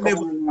 I humble come never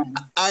on, man.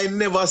 I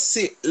never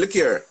see. Look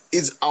here,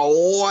 it's a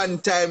one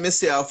time I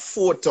see a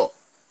photo.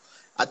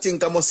 I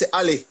think I must say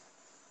Ali.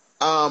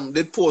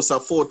 They post a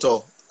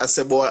photo. I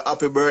said, boy,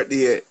 happy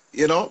birthday,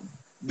 you know,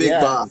 big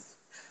Yeah. boss.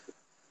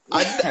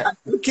 I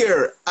look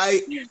here,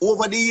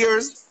 over the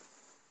years,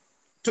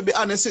 to be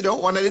honest with you,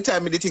 one of the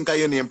time I did think of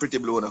your name Pretty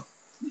Blue now.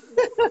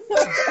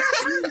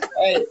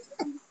 Hey,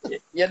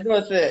 you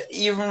know, say,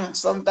 even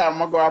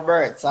sometimes I go a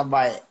bird,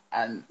 somebody,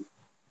 and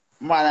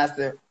man, I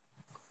say,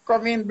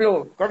 come in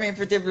blue, come in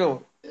pretty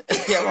blue.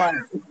 Yeah,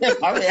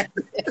 man.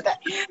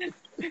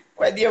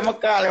 When you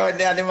call out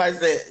there, they might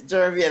say,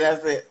 Jeremy, I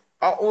say,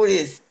 oh, who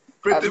is?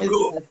 Pretty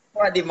Blue. Mr.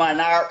 Squaddy, man,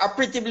 a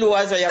pretty blue,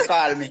 as you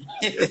call me.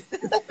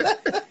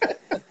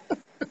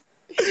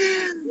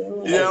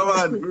 Yeah,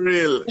 man,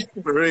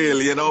 for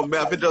real, you know, me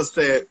have to just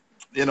say,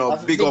 you know,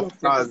 That's big big up up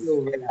pretty cause,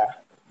 blue, brother.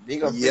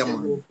 Big up yeah, pretty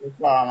man, blue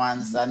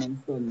performance and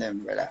him soon them,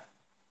 brother.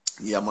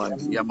 Yeah,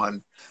 yeah, man.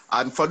 man.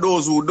 And for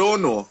those who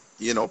don't know,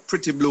 you know,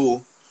 Pretty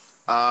Blue,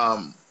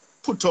 um,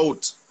 put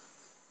out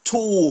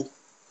two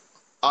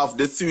of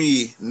the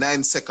 3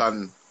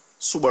 9-second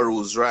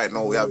Subarus right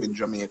now we have in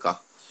Jamaica,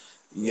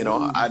 you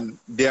know, and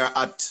they're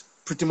at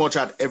pretty much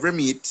at every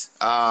meet.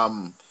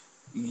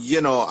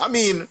 You know, I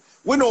mean,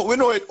 we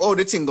know it, all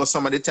the thing goes.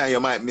 Some of the time you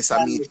might miss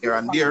a meet here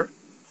and there,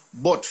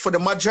 but for the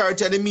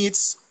majority of the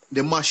meets,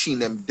 the machine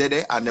them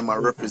dead and them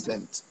are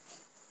represent.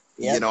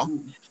 You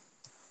know.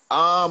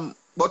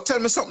 But tell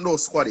me something though,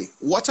 Squaddy.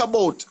 What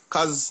about,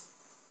 cause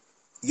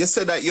you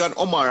said that you and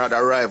Omar had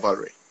a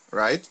rivalry,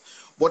 right?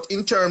 But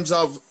in terms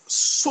of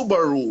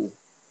Subaru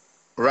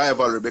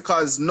rivalry,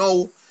 because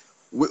now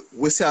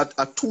we see a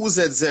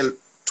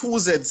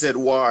 2ZZ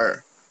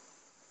war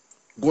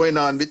going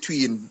on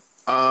between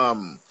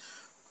Bossy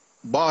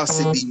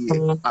D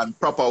and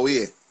Proper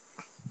Way.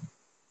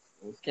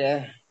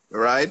 Okay.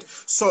 Right?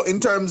 So in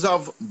terms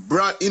of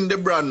in the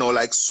brand now,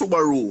 like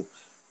Subaru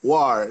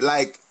war,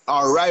 like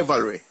our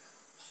rivalry,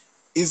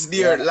 is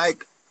there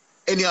like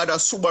any other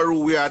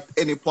Subaru where at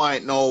any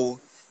point now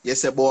you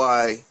say,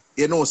 boy,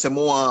 you know, say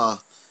more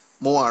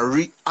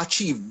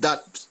achieve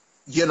that,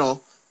 you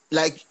know,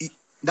 like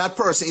that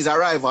person is a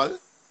rival?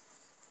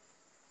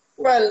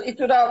 Well, it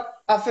would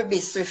have to be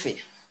Swiffy.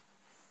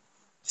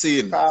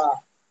 Seeing.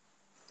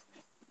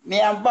 Me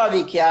and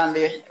Bobby can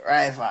be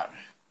rival.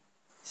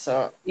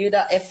 So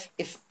either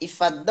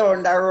if I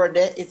down the road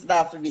there, it would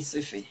have to be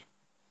Swiffy.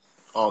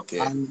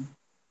 Okay.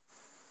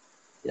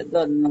 You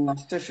don't know,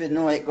 Swiffy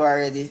know it go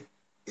already.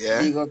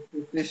 Yeah. Big up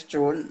to Swift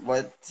tune,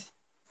 but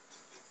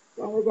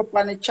when we go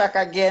on the track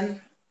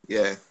again,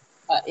 yeah.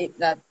 If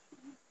that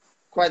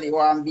Squaddy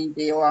want beat,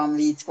 they want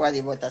beat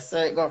Squaddy, but that's how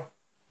it go.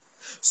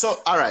 So,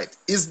 all right,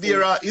 is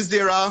there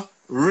a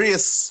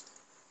race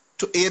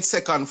to 8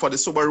 seconds for the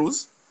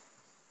Subarus?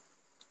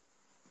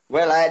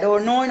 Well, I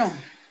don't know, you know.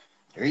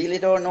 Really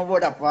don't know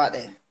about that part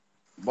there.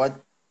 But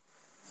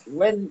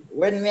when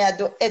me I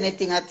do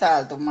anything at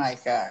all to my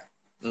car,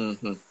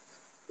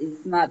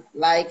 it's not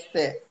like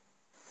say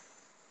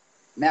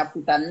me I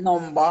put a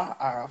number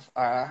or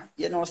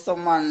you know,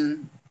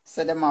 someone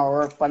say them I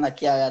work on a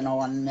car, you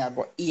know, and me I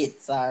go 8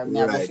 or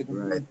me I go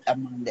figure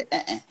among the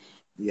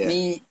Yeah.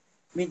 Me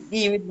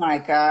deal with my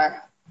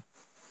car.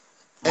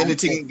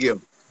 Anything it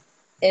give.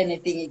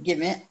 Anything it give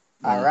me,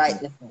 all right.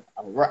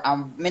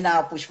 Me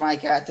now push my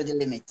car to the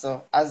limit.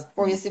 So as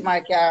you see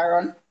my car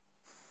run,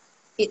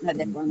 it not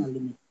on the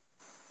limit.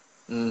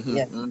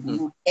 Yeah,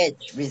 no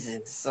edge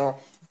business. So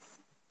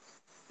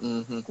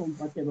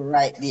comfortable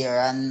right there.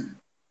 And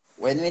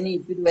when we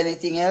need to do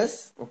anything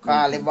else, we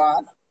call the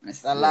boss,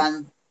 Mr.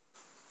 Land.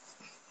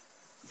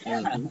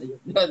 You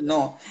don't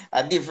know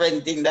a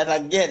different thing that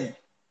again.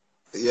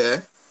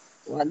 Yeah.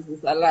 Once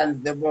Mr.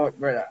 Land's the boat,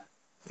 brother.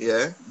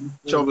 Yeah.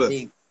 Trouble.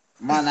 Thing.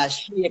 Man, I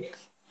shake.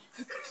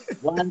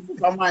 One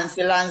Superman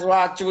Silans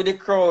walk through the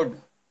crowd.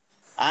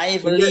 I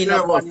even lean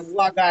up on the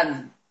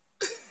wagon.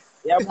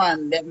 Yeah,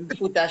 man, them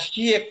foot a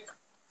shake.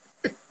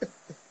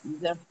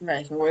 Jesus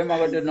Christ, what am I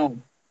going to know?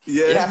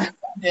 Yeah.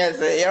 Yes,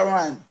 yeah,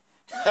 man.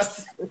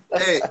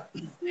 Hey,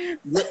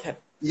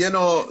 you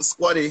know,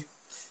 Squaddy,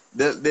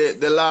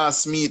 the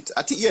last meet,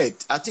 I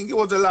think it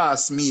was the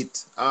last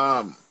meet.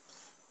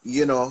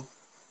 You know,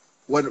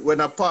 when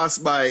I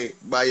passed by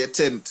your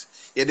tent,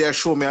 you there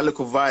show me a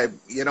little vibe,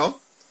 you know.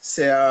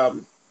 Say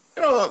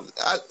you know,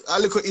 a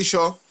little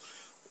issue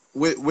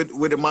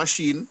with the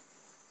machine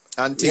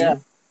and thing. Yeah.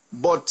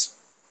 But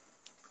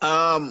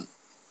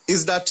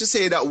is that to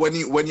say that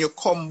when you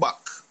come back,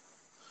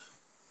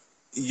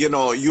 you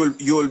know,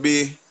 you'll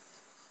be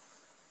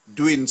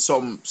doing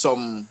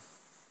some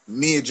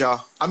major,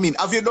 I mean,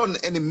 have you done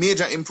any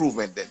major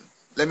improvement then?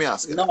 Let me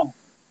ask you. No.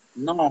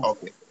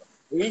 Okay.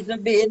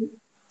 Reason being,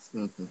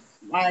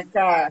 my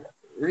car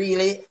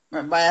really,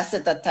 buy a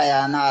set of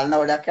tire and all,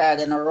 now the car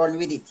they don't run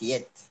with it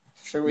yet.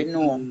 So we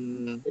know.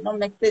 It don't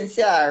make sense,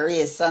 yeah,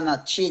 race and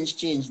not change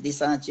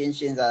this and change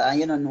that, and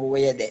you don't know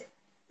where you're there.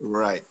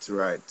 Right.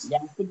 You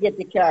have to get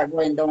the car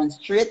going down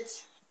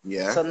straight.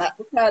 Yeah. So not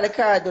the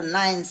car do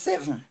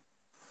 9.7.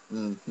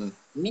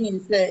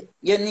 Means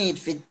you need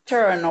to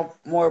turn up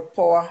more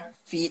power,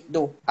 feet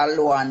do a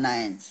lower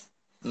 9s.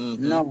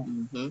 No,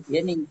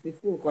 you need to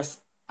focus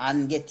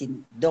on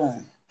getting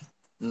down.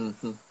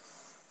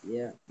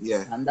 Yeah.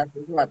 And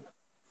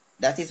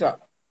that is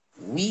what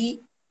we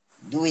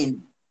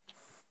doing,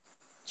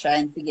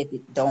 trying to get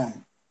it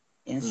down.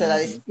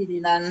 Instead of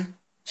spinning and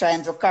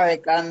trying to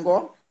correct and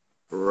go,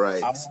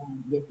 right. I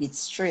want to get it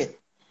straight.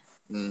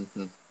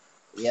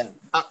 Yeah.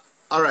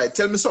 All right,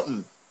 tell me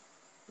something.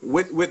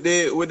 With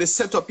the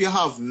setup you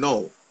have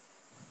now,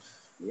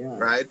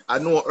 right? I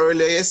know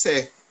earlier you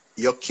say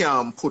you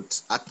can't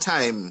put a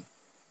time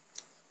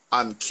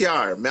on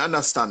car. I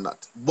understand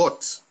that,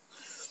 but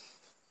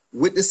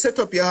with the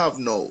setup you have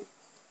now,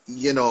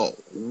 you know,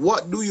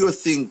 what do you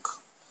think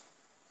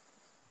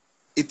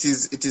it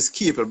is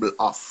capable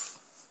of?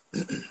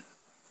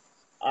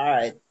 All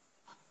right.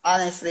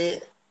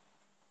 Honestly,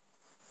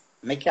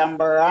 I can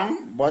be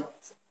wrong, but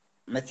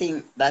I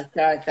think that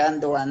car can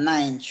do a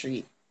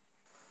 9.3.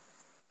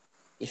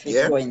 If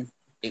it's going,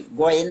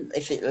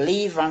 if it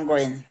leave and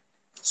going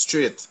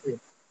straight.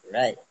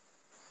 Right.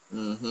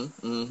 Mm-hmm.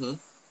 Mm-hmm.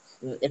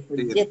 So if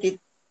we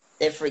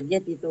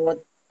get it out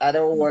at the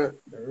whole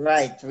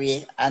right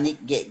way and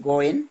it get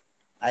going,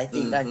 I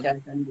think that Mm-hmm. car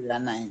can do a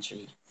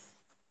 9.3.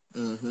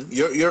 Mm-hmm.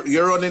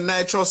 You're running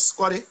nitrous,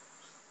 Squaddy?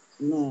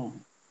 No,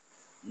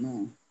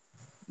 no,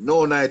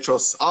 No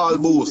nitrous, all no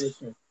boost.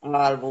 nitrous.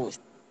 All boost.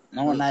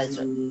 No nitrous.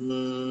 To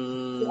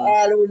Mm-hmm.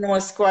 all who know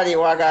Squaddy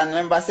wagon,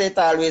 remember say it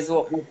always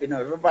open up,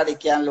 everybody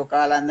can look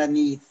all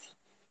underneath.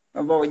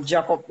 Remember we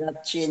jack up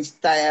that change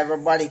tire,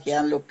 everybody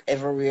can look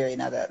everywhere in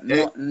that.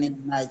 Hey, Nothing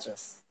in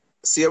nitrous.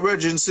 see a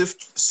Virgin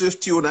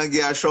Swift tune and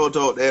get a shout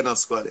out there, no,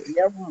 Squaddy.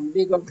 Yeah man,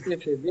 big up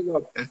Tiffy, big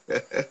up.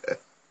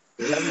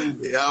 Yeah man.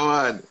 Yeah,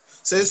 man.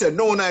 So you said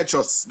no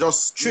nitrous, just No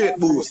straight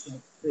boost.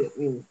 nitrous. Straight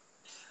way.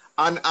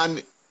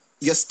 And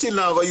you still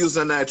not gonna use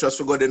the nitrous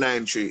to go the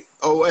 9.3.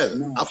 Oh well,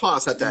 No, a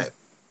faster no, time.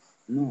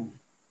 no,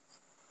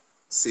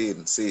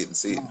 Seen.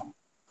 no.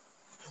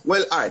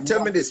 Well, all right, tell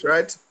me No. this,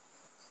 right?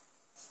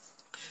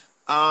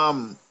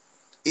 Um,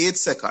 8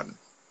 second.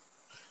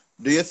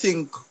 Do you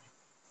think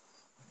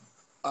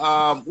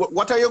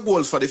what are your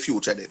goals for the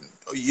future then?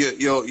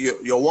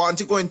 You want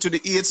to go into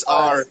the eights,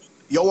 All right. or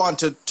you want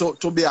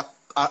to be a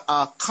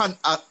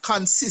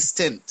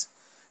consistent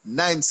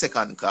 9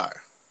 second car?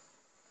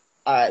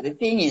 All right. The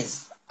thing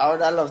is, I would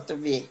love to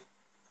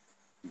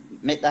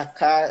make that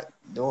car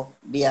though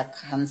be a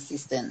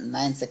consistent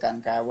 9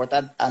 second car, but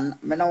I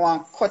don't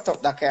want to cut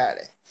up the car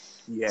there.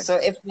 Yeah. So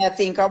if I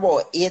think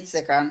about 8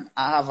 second,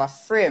 I have a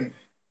frame.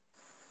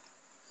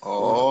 So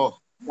Oh,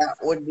 that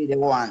would be the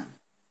one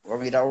where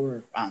we don't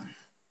work on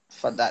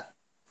for that.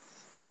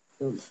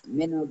 So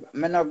me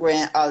not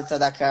going to alter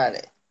the car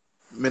there.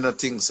 me not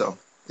think so.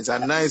 It's a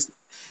Yeah. nice.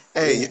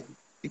 Hey, Yeah.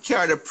 you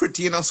carry the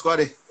pretty,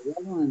 Squaddy. Yeah,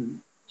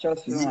 man.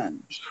 Trust me,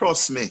 man.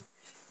 Trust me,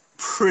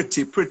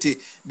 pretty.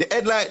 The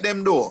headlight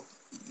them though,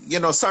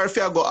 sorry if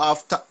I go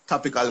off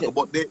topic a little,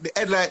 but the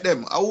headlight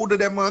them, how do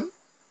them, man?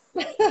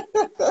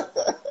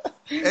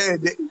 Hey,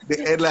 the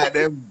headlight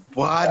them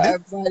bad.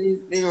 Everybody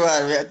see,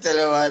 man. I tell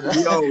you,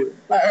 man. Yo,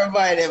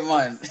 Everybody,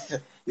 man.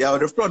 yeah,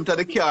 the front of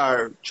the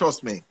car,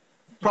 trust me,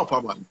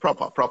 proper man,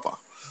 proper.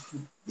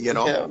 You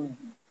know, Yeah.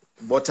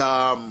 but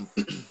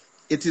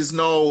it is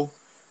now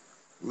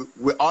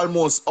we're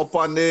almost up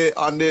on the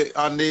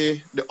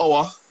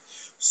hour.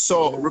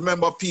 So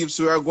remember, peeps,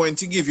 we are going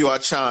to give you a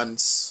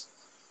chance.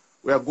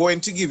 We are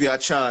going to give you a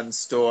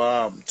chance to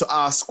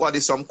ask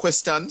Squaddy some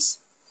questions.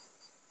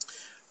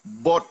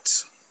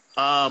 But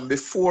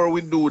before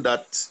we do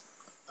that,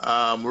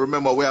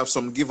 remember we have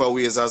some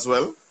giveaways as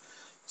well.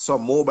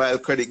 Some mobile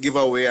credit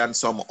giveaway and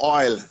some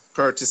oil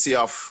courtesy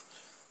of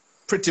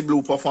Pretty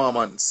Blue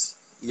Performance.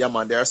 Yeah,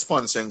 man, they're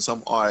sponsoring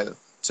some oil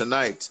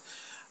tonight.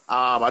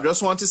 I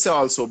just want to say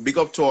also, big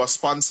up to our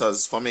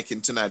sponsors for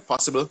making tonight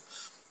possible.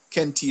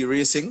 Kenty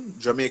Racing,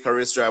 Jamaica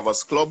Race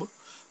Drivers Club,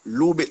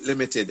 Lubit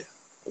Limited,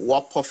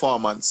 WAP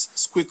Performance,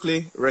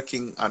 Squickly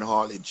Wrecking and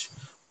Haulage,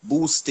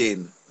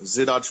 Boostain,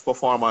 Zidodge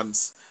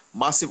Performance,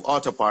 Massive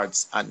Auto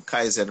Parts, and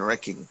Kaizen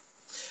Wrecking.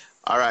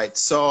 All right,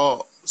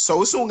 so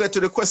we soon get to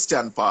the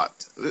question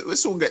part. We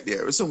soon get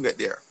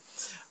there.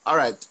 All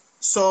right,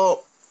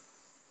 so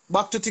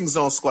back to things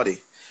now, Squaddy.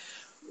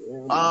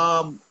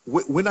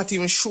 We're not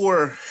even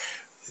sure,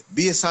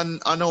 based on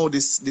how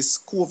this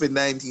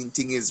COVID-19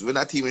 thing is, we're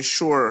not even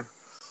sure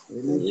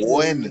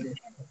when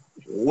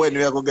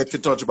we are going to get to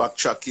touch back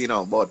track,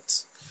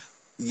 but,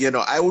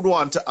 I would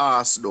want to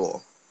ask,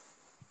 though,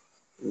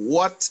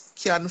 what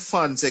can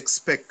fans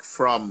expect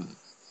from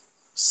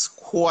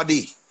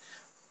Squaddy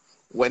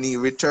when he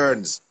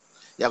returns?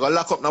 You going to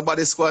lock up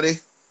nobody,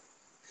 Squaddy?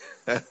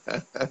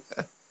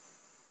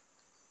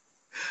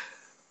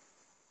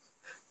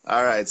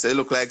 All right, so it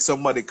look like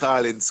somebody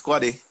calling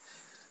Squaddy.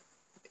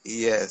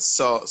 Yeah,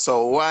 so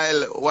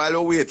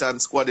while we wait on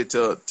Squaddy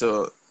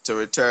to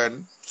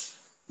return,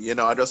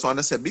 I just want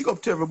to say big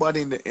up to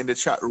everybody in the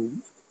chat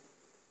room.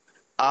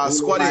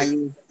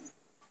 Squaddy,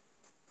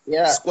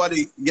 Yeah.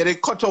 Squaddy, get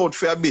it cut out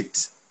for a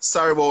bit.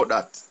 Sorry about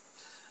that.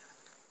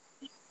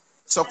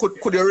 So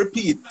could you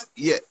repeat?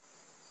 Yeah,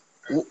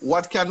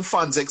 what can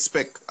fans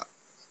expect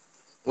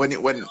when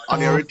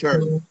on your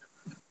return?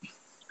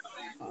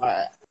 All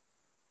right.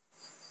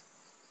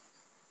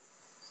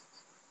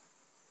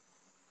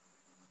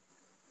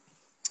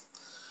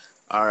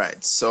 All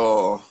right,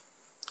 so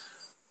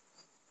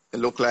it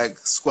look like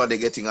Squaddy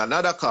getting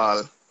another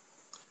call.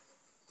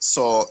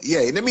 So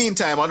yeah, in the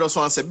meantime, I just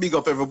want to say big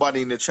up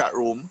everybody in the chat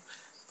room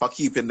for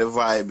keeping the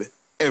vibe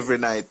every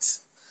night.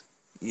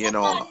 Yeah.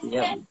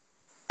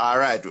 All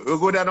right, we're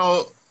good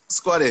now,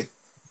 Squaddy.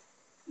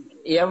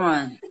 Yeah,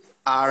 man.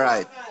 All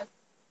right.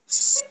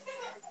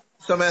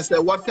 So man say,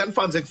 what can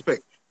fans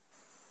expect?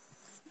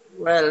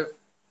 Well,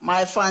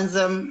 my fans,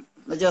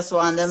 I just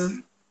want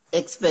them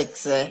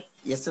expect,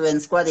 yes, when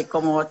Squaddy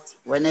come out,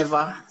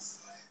 whenever,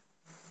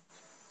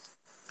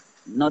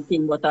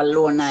 nothing but a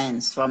low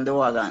nines from the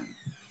wagon.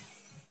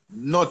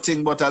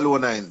 Nothing but a low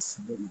nines.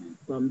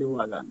 From the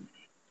wagon.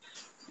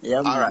 Yeah,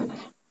 All right. man.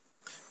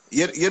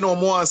 You know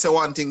more say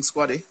one thing,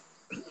 Squaddy.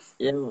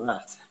 Yeah, man.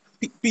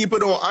 People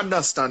don't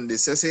understand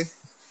this, you see.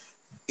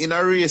 In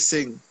a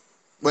racing,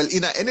 well,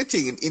 in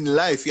anything in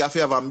life, you have to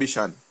have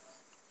ambition.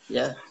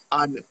 Yeah.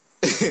 And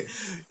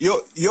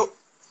you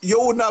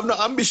wouldn't have no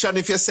ambition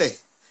if you say,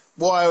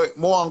 boy,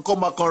 more and come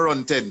back and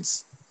run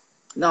tens.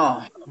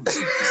 No.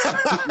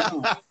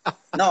 No.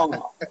 No.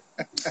 All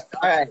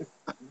right.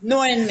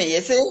 Knowing me,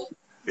 you see,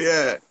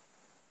 Yeah.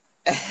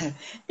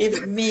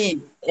 if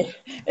me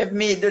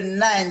do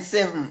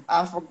 9-7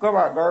 and for go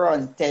back go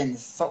run 10,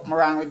 something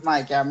wrong with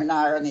my car, me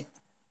not run it.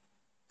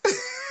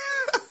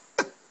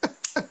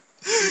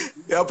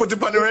 Yeah, put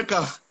it on the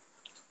record.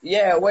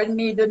 Yeah, when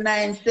me do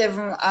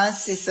 9-7 and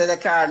see say the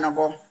car no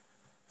go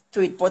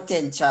to its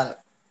potential,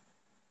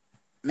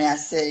 me I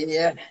say,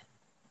 yeah,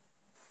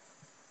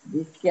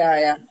 this car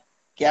yeah,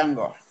 can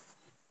go.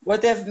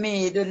 But if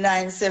me do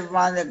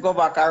 9-7 and go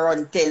back and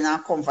run 10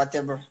 and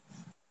comfortable,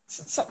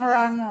 something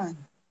wrong, man.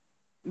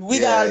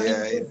 With Yeah, all me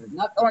yeah, too,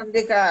 not on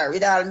the car,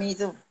 with all me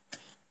too.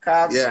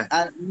 Cause yeah.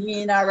 and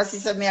me not go see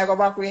say me I go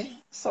back way,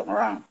 something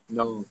wrong.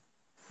 No.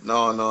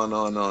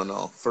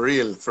 No. For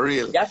real, for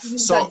real. You have to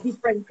use a So,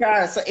 different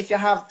car. So if you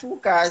have two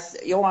cars,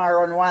 you want to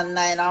run 1-9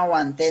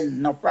 and 1-10,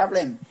 no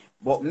problem.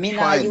 But me now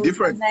fine, use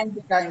different.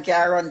 1-9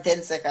 car run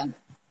 10 seconds.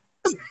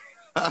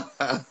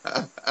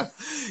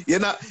 you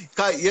know,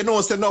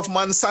 it's enough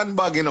man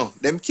sandbag,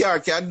 them car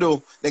can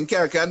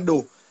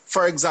do,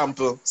 for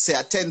example, say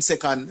a 10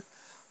 second,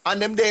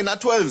 and them they in a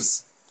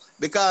 12s.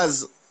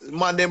 Because,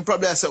 man, them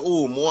probably say,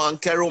 oh, more and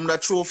carry home the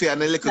trophy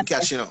and a little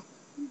cash,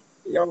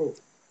 Yo,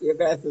 you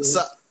guys,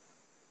 So,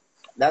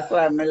 that's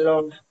why I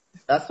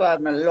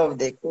love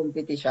the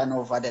competition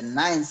over the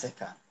 9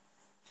 second.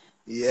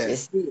 yeah. You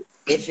see,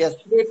 if you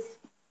slip,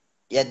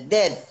 you're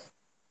dead.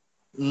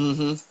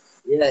 Mm-hmm.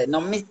 Yeah, no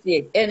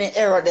mistake. Any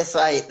error, that's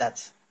why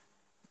that.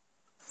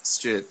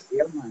 Straight.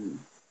 Yeah, man.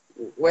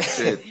 Well,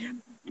 Straight.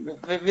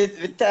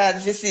 we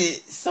tired to see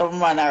some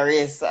man a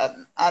race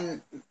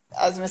and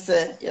as me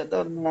say, you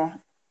don't know,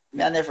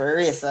 me I never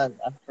race as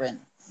a friend.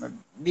 Me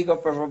big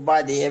up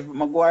everybody,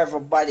 me go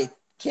everybody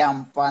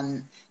camp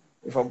and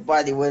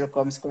everybody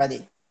welcome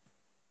Squaddy.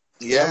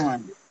 Yeah Yeah.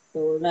 man.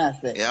 So me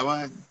say, Yeah,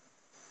 man.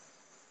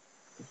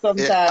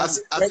 Yeah. sometimes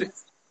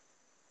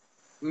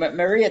when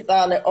me rate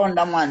all the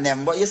underman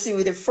them, but you see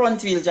with the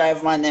front wheel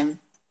drive man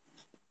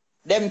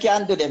them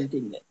can do them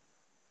thing there.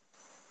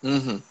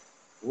 Mm-hmm.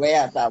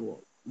 Where I talk about.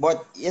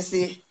 But you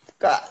see,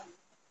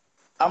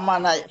 a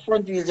man a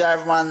front wheel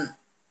drive man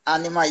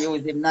and him a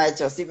use him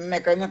nitrous. If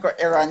make a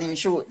error and him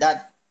shoot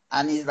that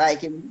and it's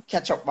like him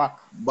catch up back.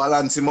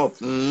 Balance him up.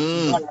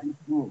 Mm-hmm. Balance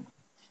move.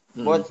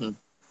 But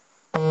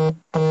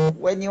Mm-hmm.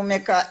 when you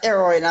make a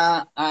error in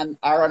and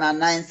around a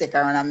 9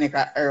 second and make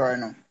a error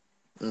no.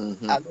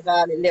 Mm-hmm. I got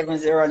all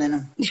 11 run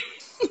in.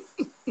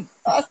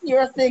 That's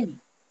your thing.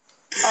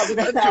 I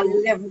got all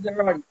 11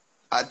 run.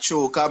 I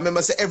choke. I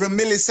remember say every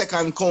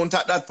millisecond count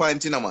at that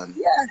point, man.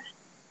 Yeah.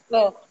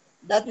 So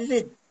that is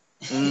it.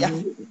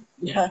 Mm-hmm.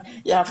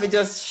 You have to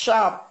just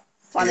sharp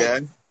on Yeah.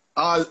 it.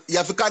 You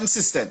have to be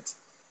consistent.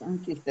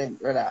 Consistent,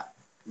 brother.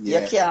 You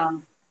Yeah.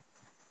 can't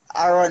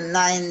around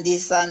 9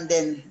 this and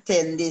then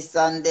 10 this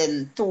and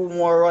then 2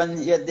 more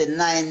run, you the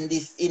 9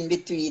 this in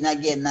between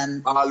again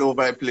and All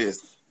over the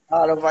place.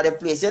 all over the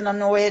place. You don't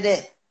know where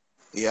there.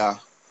 Yeah.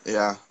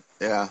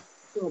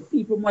 So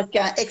people must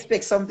can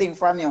expect something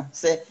from you.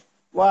 Say,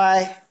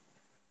 why?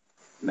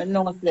 Me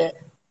know say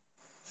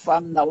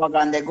from the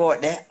wagon they go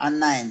out there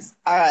and 9s.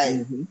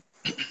 Alright. Mm-hmm.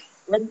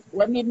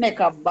 When we make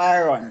a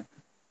Byron,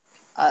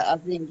 I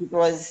think it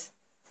was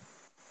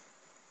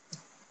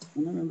I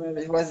don't remember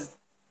it was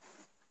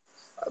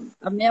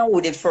I mean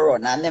who did for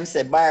run and them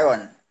say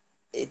Byron.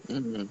 It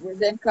Mm-hmm. was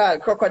then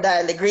called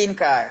Crocodile, the green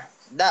car.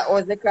 That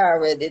was the car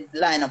where they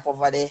line up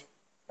over the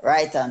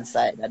right hand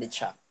side of the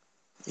track.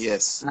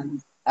 Yes.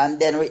 And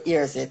then we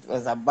hears it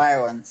was a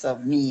Byron, so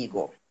me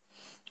go.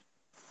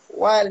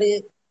 While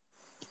the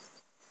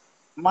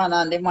man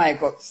on the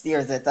mic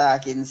upstairs they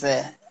talking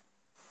say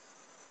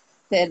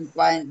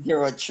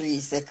 10.03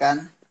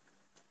 second.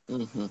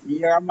 Mm-hmm.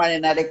 You're a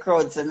man in the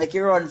crowd, so make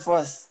you run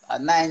first.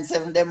 At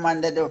 9-7 them man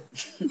they do.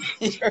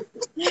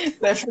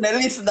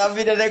 Definitely listen to that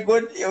video they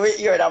good, you will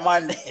hear the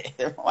man there.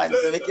 The man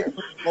say make you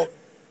run first.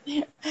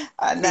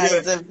 At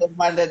 9-7 them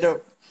man they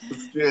do.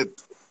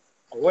 Straight.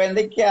 When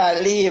the car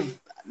leave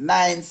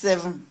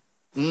 9-7,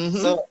 Mm-hmm.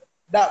 so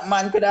that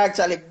man could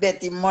actually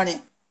bet him money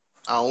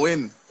And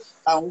win.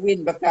 and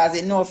win because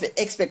he know if he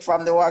expect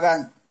from the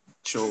wagon.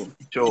 True.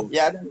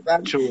 Yeah,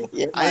 man. True.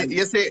 Yeah, man.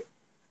 You say,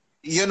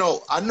 we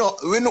know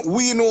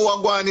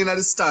what going in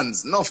the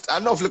stands.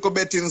 Enough little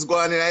bettings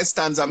going in the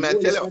stands. I may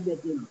tell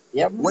you.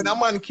 Yeah, When man. a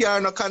man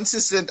can't no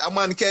consistent, a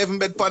man can't even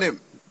bet on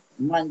him.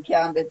 Man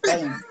can't bet for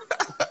him.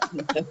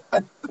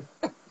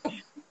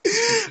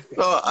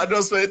 So I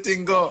just let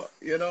thing go,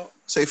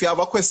 So if you have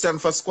a question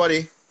for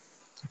Squaddy,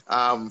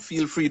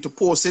 feel free to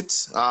post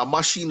it.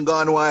 Machine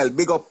Gone Wild,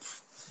 big up.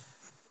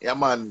 Yeah,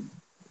 man.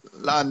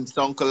 Lance,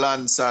 Uncle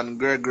Lance and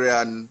Gregory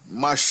and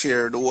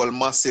Mashir, the whole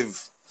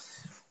massive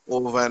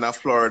over in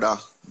Florida.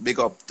 Big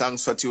up.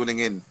 Thanks for tuning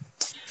in.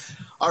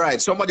 All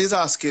right, somebody's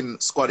asking,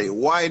 Squaddy,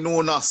 why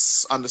no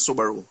NAS on the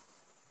Subaru?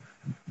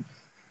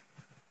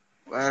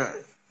 Well,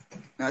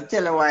 I'll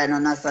tell you why I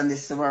don't understand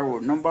this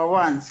Subaru. Number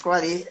one,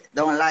 Squaddy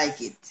don't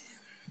like it.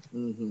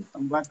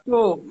 Number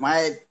two,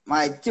 my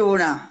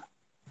tuner,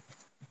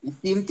 you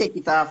see him take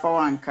it off for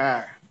one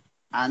car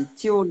and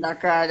tune the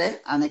car there,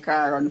 and the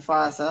car run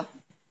faster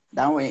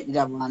than when it did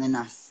have one in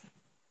us.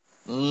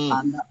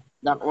 And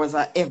that was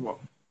a ever.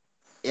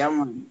 Yeah,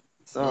 man.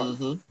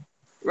 So,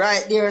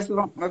 right there,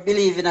 so I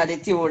believe in the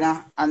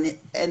tuner, and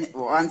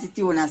once the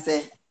tuner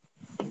say,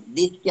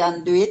 this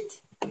can do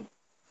it,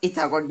 it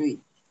a go do it.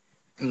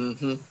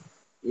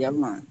 Yeah,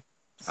 man.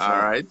 So, All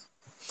right.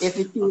 if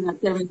the tuner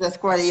tell me the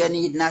Squaddy you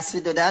need NAS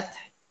to do that,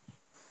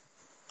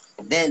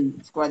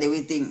 then Squaddy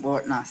will think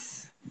about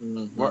NAS.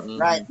 But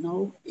right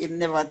now, him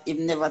not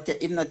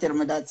tell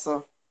me that,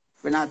 so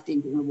we're not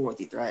thinking about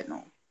it right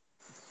now.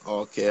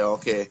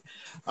 Okay.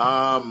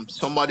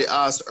 Somebody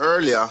asked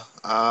earlier,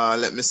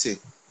 let me see.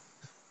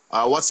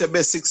 What's your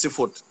best 60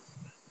 foot?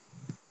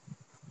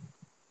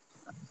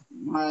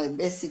 My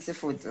best 60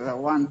 foot is a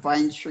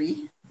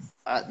 1.3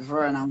 at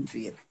Vernon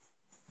Field.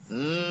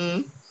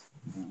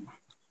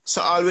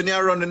 So all when you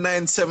run the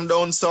 9.7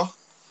 down, so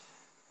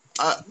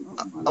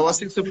our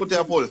 60 foot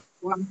you pull?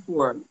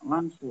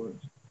 1.4.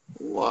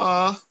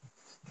 Wow.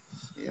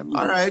 Yeah,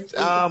 All right.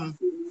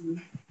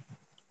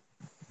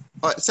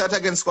 Say it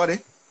again,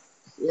 Squaddy.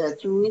 Yeah,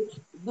 through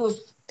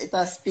it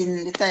has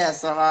spin the tires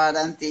so hard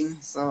and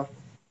things, so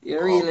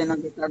you really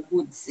not get a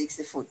good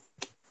 60 foot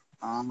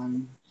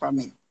from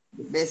it.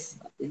 The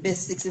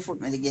best 60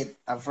 foot may get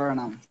a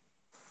Vernon.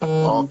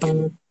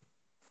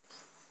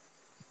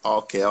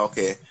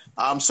 Okay.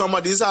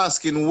 Somebody's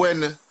asking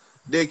when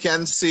they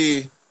can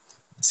see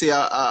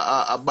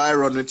a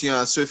Byron with you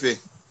and Swiffy.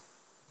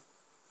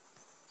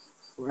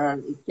 Well,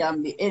 it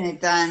can be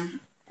anytime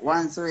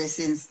once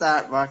racing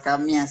start back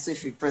and me and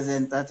Swiffy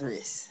present that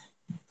race.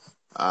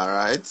 All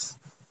right.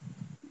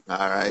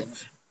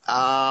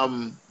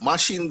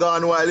 Machine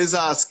Gun While is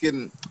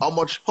asking how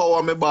much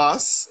power my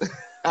boss.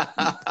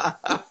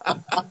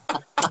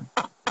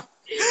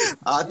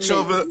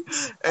 Trouble.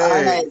 Hey.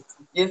 Alright.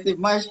 You see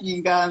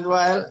Machine Gun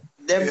While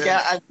them can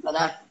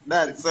answer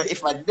that. So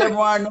if I them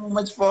want know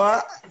much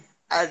power,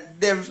 I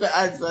them can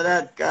answer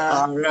that.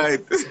 All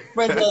right.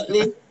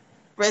 Presently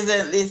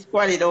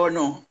Squaddy don't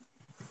know.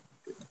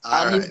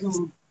 It's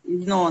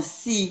no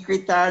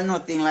secret or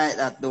nothing like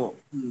that though.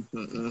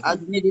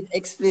 As me did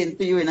explain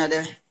to you in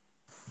the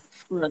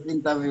first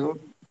interview.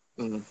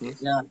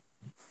 Yeah.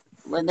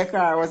 When the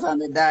car was on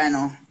the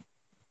dyno,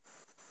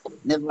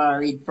 never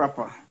read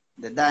proper.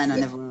 The dyno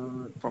never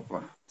read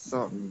proper.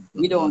 So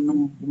we don't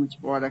know how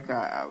much power the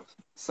car have.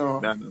 So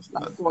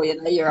like how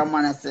you hear a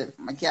man say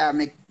my car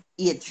make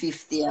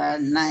 850 or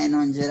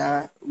 900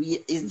 or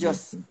it's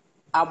just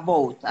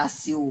about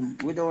assume.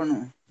 We don't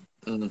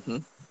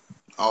know.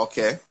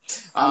 Okay.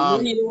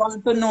 And we really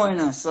want to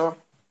know, so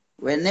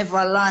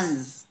whenever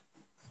lands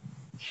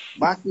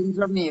back in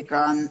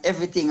Jamaica and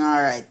everything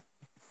alright,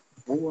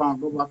 we want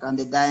to go back on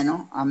the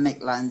dyno and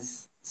make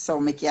lands. So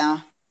me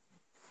can,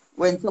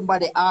 when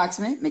somebody asks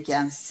me, I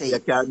can say you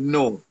can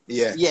know.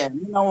 Yeah. Yeah,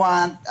 me no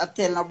want to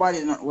tell nobody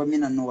what me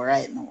don't know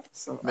right now.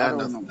 So I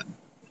don't know.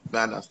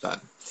 I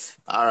understand.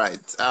 All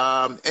right.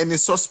 Any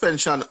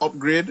suspension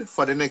upgrade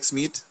for the next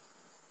meet?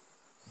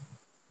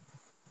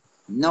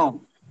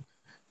 No.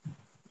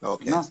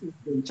 Okay. No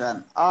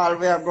suspension. All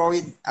we are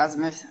going, as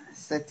I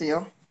said to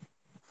you,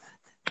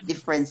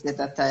 different set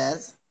of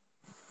tires.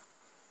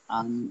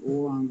 And we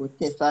want to go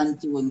test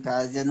and tune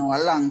because, a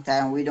long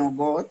time we don't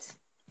go out.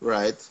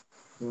 Right.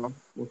 So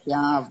we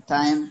can't have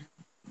time.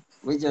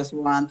 We just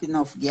want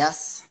enough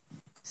gas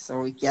so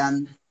we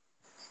can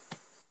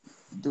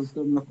do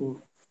some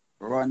little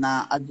run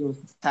and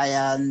adjust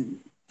tire and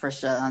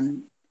pressure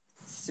and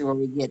see what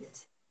we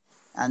get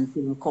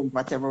until we're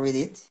comfortable with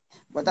it.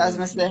 But as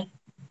I say,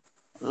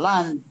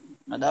 land,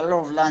 I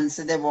love land,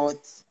 so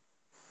about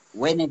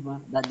whenever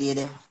that day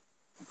they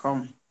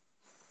come.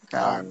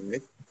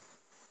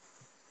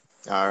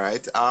 All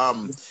right.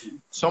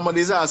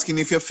 Somebody's asking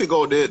if you figure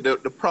out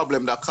the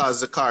problem that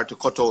caused the car to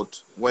cut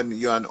out when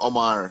you and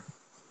Omar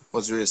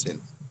was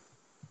racing.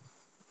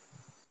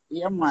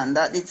 Yeah, man,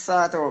 that did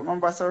start out.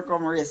 Remember, sir,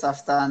 come race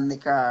after and the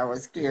car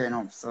was clearing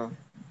up, so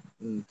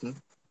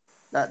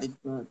that did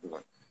start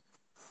out.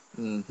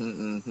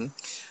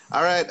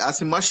 All right, as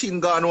the machine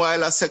gone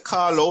while I say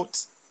call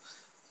out.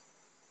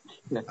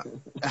 Well,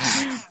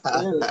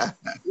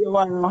 you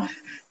want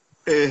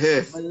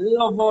I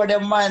love how the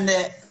man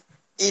they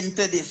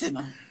into this,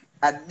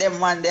 And them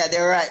man they are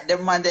the right,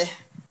 them man they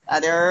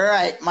are the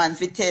right man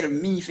to tell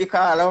me if you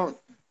call out.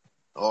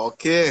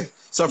 Okay.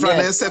 So from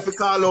then say if you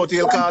call out,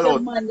 he'll call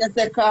out. Man they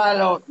say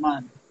call out,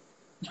 man.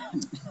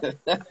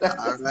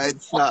 All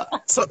right, sir.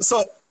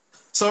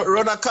 So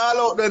run a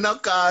call out then,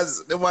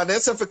 cause the man they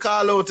say if you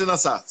call out,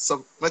 sir.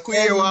 So make we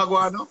hear what go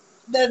on now.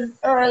 Then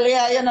earlier,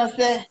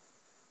 say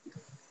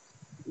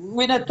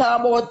we not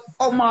talk about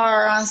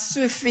Omar and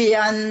Swiffy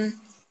and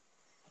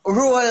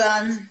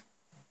Roland.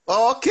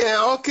 Okay.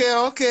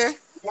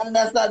 You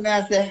understand me?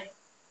 I say.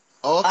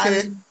 Okay.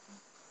 And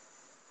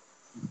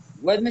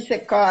when me say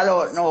call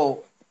out now,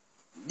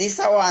 this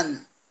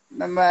one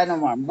Remember, I know,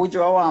 man.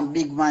 Bujo one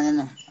big man, you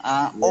know.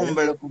 Yeah.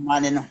 Humble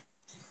man, you know.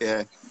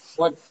 Yeah.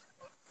 But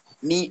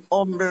me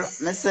humble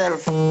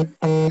myself.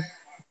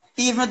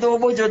 Even though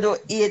Bujo do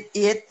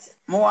 8-8,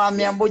 more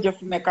me and Bujo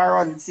to make a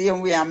run.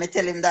 Same way, and me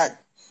tell him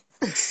that.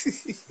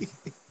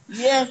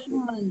 Yes,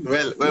 man.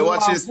 Well, Me watch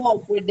want this. to go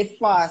up with the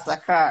faster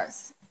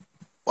cars.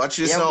 Watch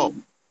this Yeah, now.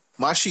 man.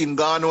 Machine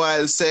Gone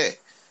Wild say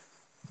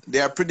they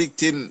are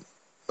predicting.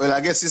 Well, I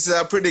guess this is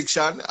a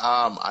prediction.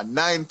 A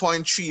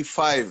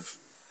 9.35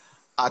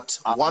 at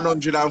Uh,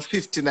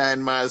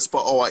 159 miles per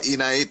hour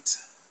in it.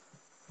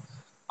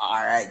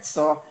 all right.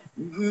 So,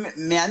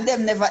 me and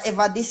them never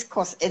ever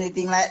discuss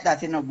anything like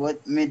that, you know,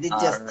 but me did All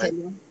just tell right.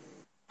 you,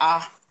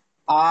 ah,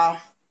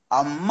 ah,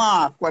 a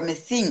mark when me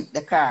think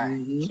the car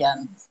Mm-hmm.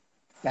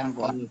 can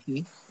go. Mm-hmm.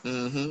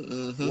 Mm-hmm.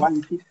 Mm-hmm.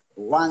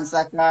 Once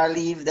a car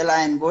leave the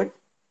line, good.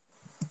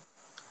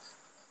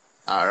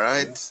 All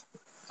Yeah. right.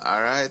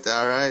 All right.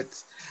 All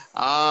right.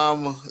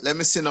 Let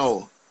me see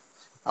now.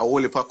 I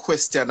will leave a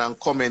question and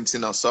comment, you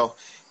know. So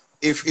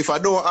if I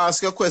don't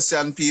ask your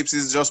question, peeps,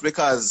 it's just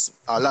because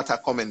a lot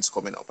of comments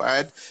coming up. All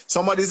right.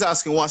 Somebody's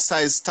asking what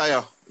size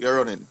tire you're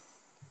running.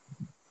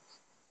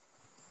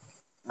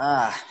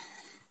 Ah,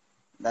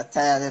 the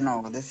tire, you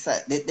know,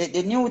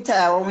 the new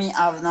tire what we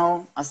have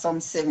now are some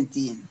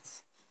 17,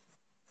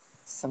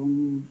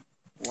 some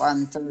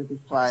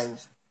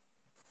 135.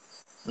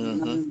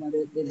 Mm-hmm.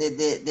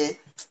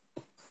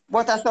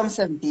 But are some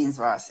 17s,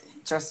 Vasi.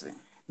 Trust me.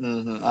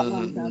 Mm-hmm. A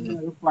long Mm-hmm. time Mm-hmm.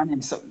 I look on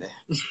him something there.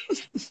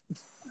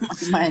 My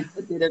mind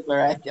put it up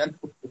right, you know.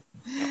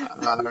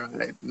 All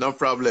right, no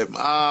problem.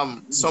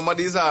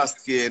 Somebody's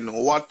asking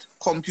what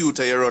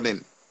computer you're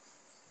running.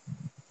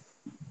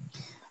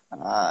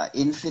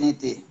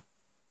 Infinity.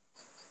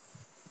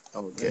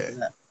 Okay,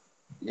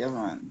 Yeah,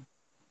 man.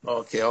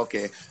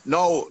 okay.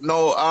 No.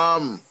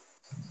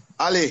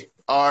 Ali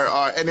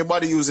or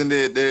anybody using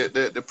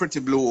the Pretty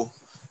Blue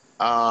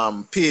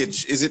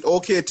page, is it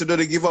okay to do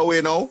the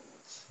giveaway now?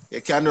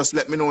 You can just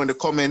let me know in the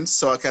comments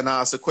so I can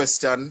ask a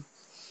question.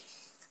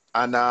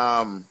 And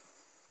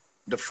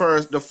the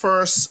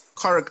first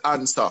correct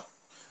answer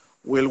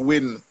will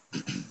win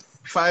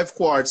 5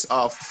 quarts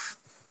of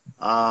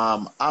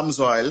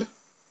Amsoil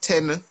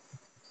 10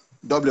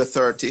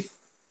 W30,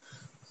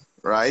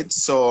 right?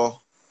 So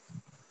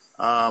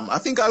I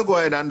think I'll go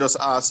ahead and just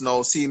ask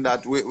now, seeing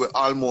that we're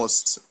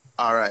almost,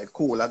 all right,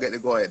 cool, I get to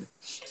go ahead.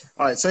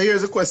 All right, so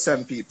here's the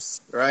question,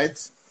 peeps, right?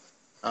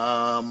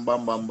 Bam,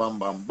 bam, bam,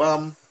 bam,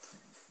 bam.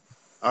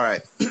 All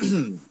right.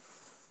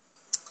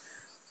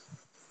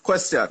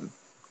 Question.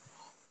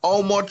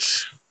 How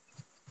much,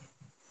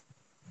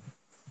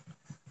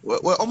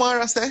 what Omar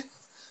I say?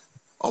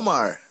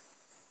 Omar,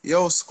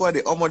 yo,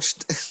 Squaddy, how much,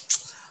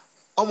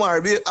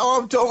 Omar, I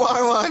want to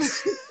Omar, man.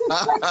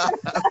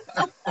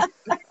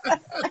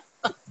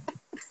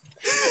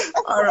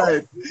 All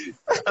right.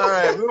 All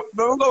right.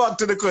 We'll go back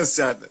to the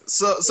question.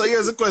 So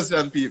here's the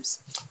question,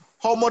 peeps.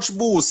 How much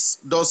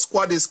boost does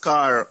Squaddy's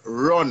car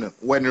run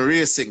when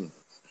racing?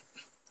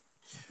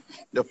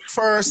 The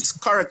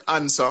first correct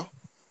answer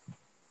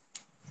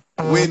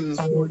wins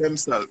for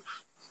themselves.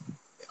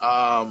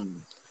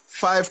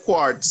 5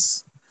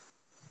 quarts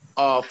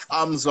of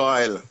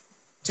Amsoil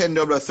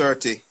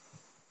 10W30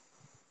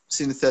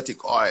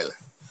 synthetic oil.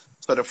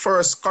 So the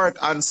first correct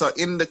answer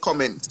in the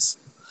comments,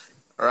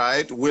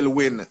 right, will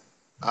win.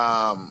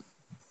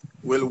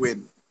 Will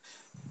win.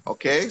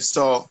 Okay,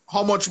 so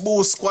how much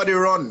boost Squaddy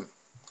run?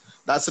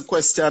 That's the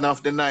question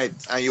of the night.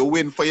 And you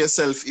win for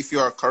yourself if you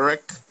are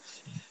correct.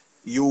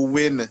 You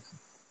win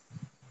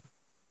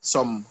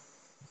some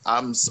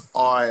AMS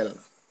oil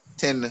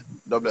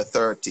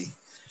 10W30.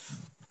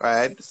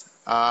 Right?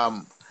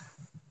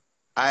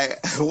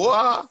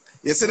 What?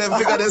 You see them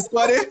figure this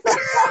Squaddy?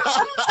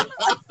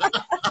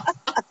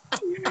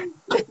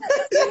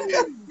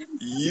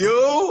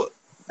 You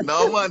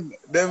no man,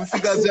 them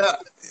figures are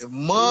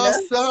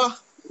master.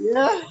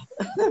 Yeah.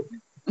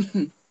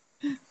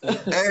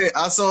 Hey,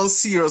 I sound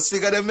serious.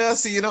 Figure them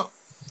mercy, you know.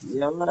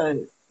 Yeah,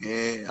 man.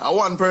 Yeah, I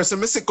one person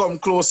me see come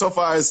close so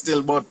far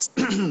still, but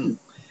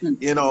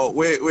you know,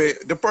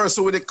 the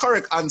person with the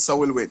correct answer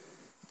will win,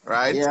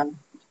 right? Yeah.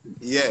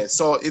 Yeah.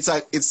 So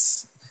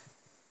it's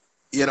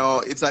you know,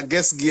 it's a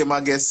guess game,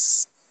 I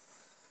guess.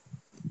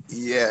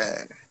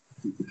 Yeah,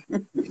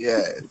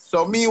 yeah.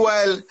 So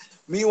meanwhile,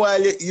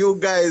 you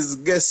guys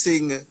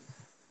guessing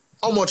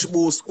how much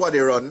boost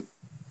Squaddy run?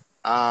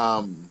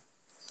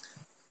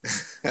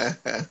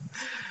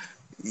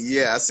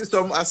 Yeah, I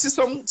see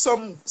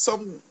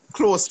some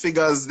close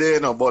figures there, you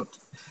know, but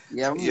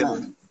Yeah, you know,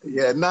 man.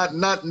 yeah,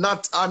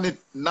 not on it,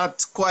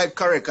 not quite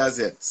correct as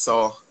yet.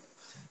 So,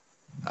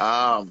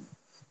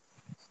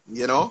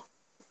 you know,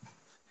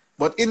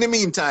 but in the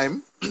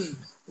meantime,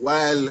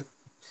 while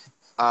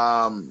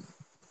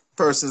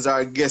persons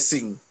are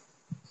guessing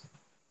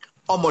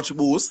how much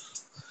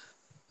boost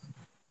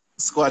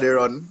Squaddy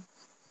run,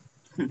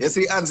 you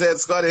see answer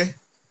Squaddy.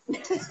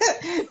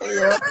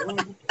 Yeah,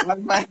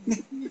 one man.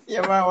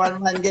 Yeah, man.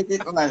 One man get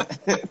it, man.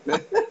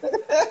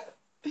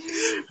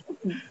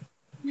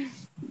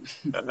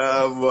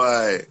 Oh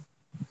boy.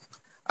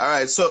 All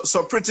right.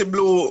 So Pretty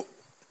Blue.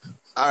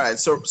 All right.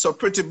 So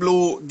Pretty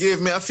Blue gave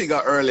me a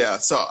figure earlier.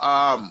 So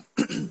I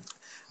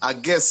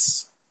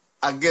guess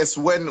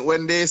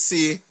when they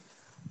see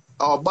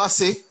our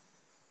Bassi,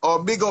 our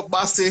big up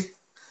Bassi,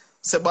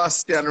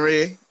 Sebastian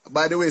Ray.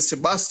 By the way,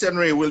 Sebastian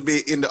Ray will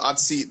be in the hot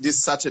seat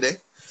this Saturday.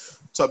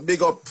 So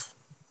big up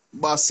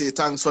Bassi.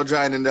 Thanks for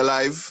joining the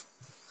live.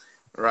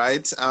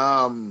 Right.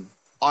 On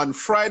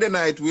Friday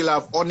night we'll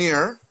have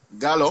Onier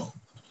Gallo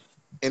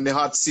in the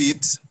hot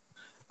seat.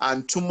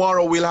 And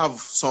tomorrow we'll have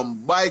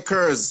some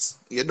bikers.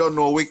 You don't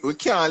know, we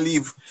can't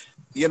leave,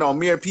 you know,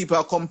 mere people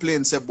are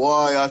complaining, say,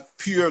 boy, a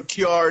pure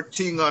car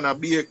thing and a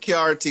beer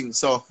car thing.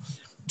 So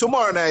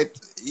tomorrow night,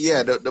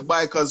 yeah, the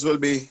bikers will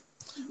be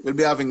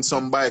having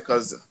some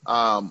bikers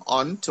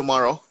on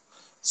tomorrow.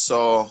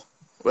 So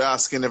we're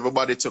asking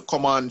everybody to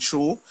come on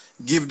through,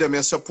 give them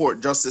your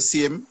support just the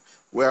same.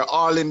 We're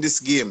all in this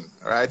game,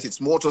 right? It's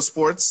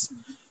motorsports.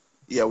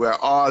 Yeah, we're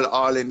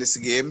all in this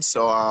game.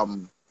 So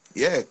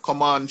yeah,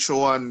 come on,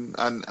 show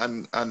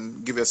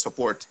and give your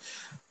support.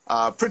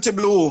 Pretty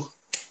Blue,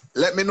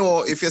 let me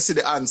know if you see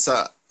the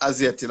answer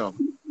as yet, you know.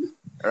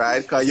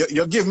 Right? Because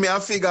you give me a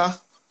figure,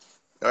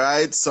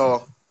 right?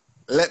 So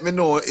let me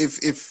know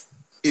if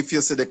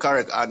you see the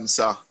correct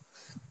answer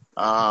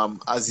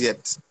as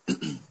yet.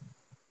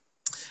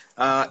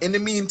 In the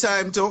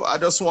meantime, too, I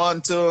just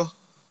want to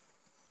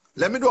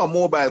let me do a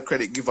mobile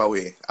credit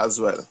giveaway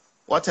as well.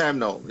 What time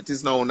now? It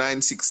is now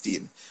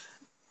 9:16.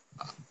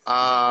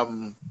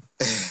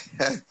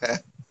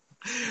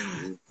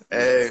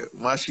 Hey,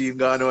 machine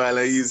gun while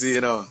easy,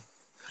 you know.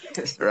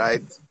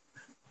 Right?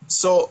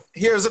 So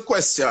here's a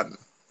question,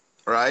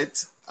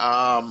 right?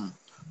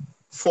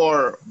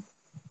 For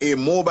a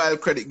mobile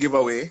credit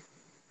giveaway.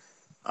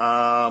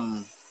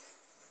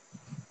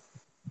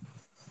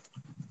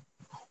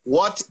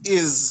 What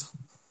is,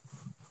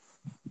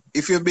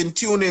 if you've been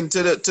tuned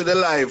into the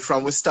live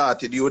from we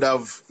started, you would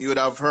have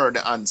heard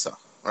the answer,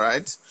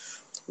 right?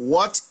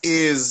 What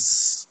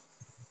is,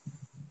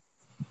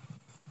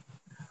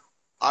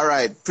 all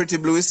right, Pretty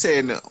Blue is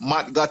saying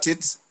Matt got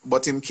it,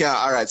 but him can't.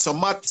 All right, so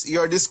Matt,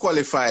 you're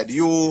disqualified.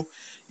 You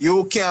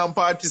can't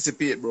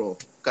participate, bro,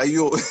 because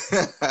you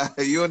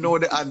know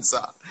the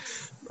answer.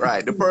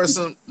 Right, the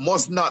person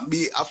must not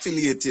be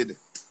affiliated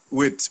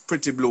with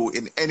Pretty Blue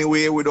in any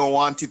way. We don't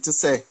want it to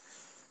say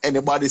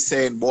anybody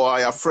saying,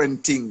 boy, a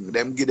friend thing,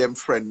 them give them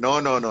friend. No.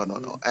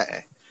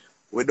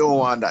 We don't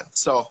want that.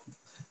 So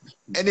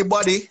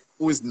anybody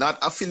who is not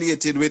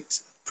affiliated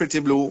with Pretty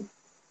Blue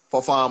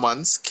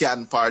Performance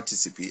can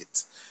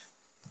participate.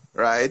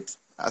 Right?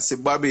 I see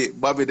Bobby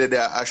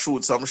there, I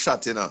shoot some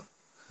shot, you know.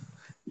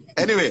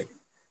 Anyway,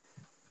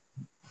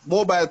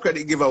 mobile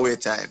credit giveaway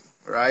time.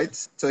 Right?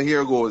 So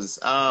here goes.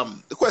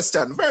 The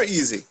question, very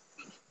easy.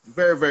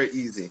 Very, very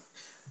easy.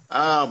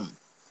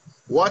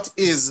 What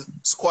is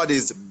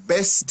Squaddy's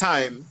best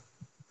time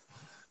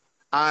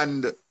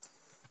and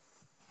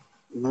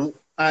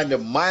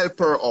mile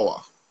per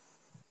hour?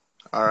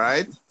 All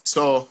right.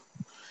 So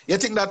you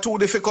think that too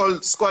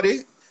difficult,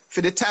 Squaddy,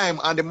 for the time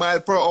and the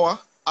mile per hour,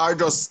 or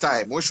just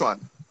time? Which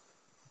one?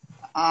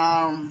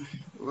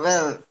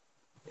 Well,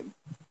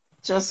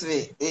 trust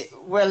me.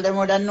 Well, they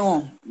would have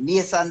known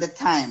based on the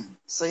time.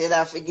 So you'd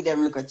have to give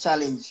them like a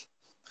challenge.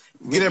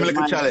 Give them like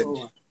a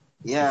challenge.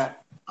 Yeah.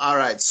 All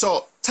right.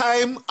 So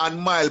time and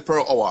mile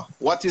per hour.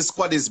 What is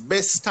Squaddy's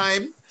best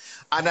time?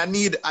 And I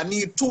need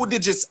 2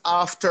 digits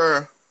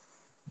after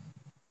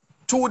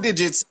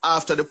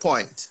the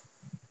point.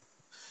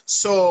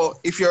 So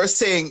if you're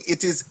saying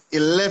it is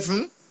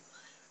 11,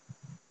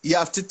 you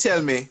have to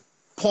tell me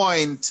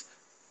point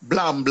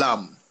blam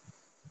blam.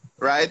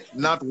 Right?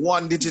 Not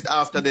 1 digit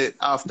after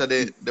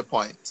the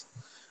point.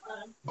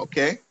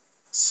 Okay?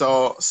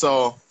 So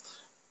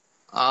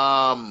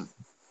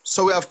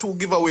we have 2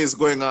 giveaways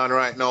going on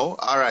right now.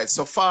 All right.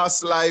 So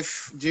Fast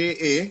Life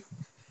JA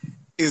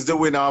is the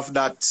winner of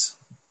that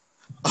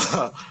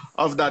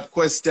of that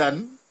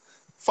question.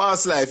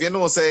 Fast Life, you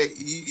know, say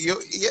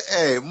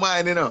hey,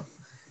 mine, you know.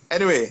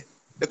 Anyway,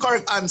 the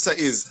correct answer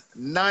is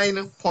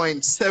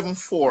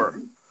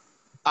 9.74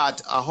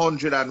 at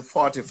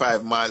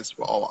 145 miles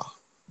per hour.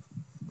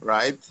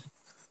 Right?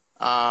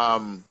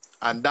 And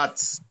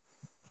that's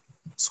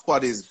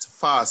Squaddy's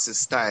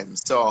fastest time.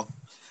 So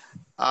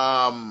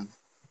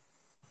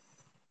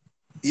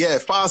yeah,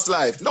 Fast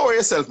Life. Don't worry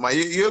yourself, man.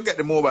 You'll get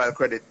the mobile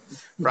credit,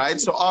 right?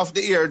 So off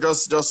the air,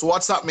 just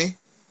WhatsApp me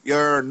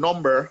your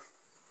number.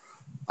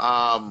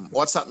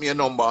 WhatsApp me your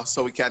number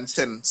so we can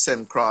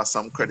send cross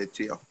some credit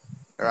to you. All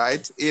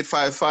right?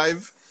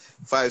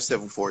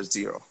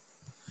 855-5740.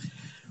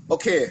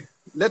 Okay,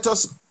 let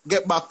us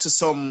get back to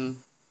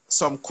some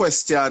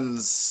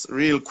questions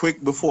real quick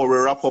before we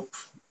wrap up.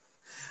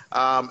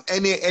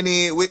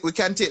 We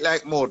can take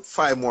like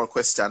 5 more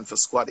questions for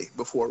Squaddy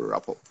before we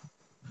wrap up.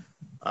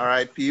 All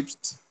right,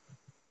 peeps.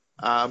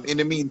 In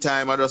the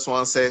meantime, I just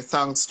want to say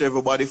thanks to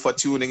everybody for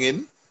tuning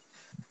in.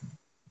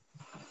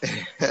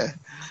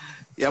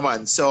 Yeah,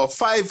 man. So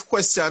 5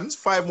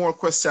 more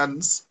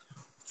questions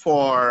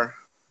for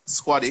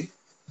Squaddy.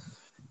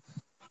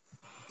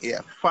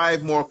 Yeah,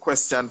 5 more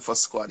questions for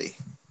Squaddy.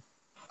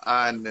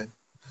 And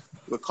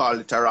we call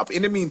it a wrap.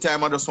 In the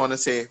meantime, I just want to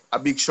say a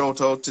big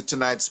shout out to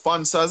tonight's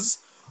sponsors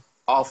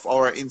of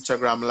our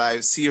Instagram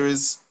live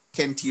series,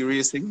 Kenty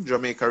Racing,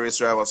 Jamaica Race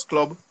Drivers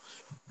Club,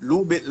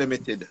 Lubit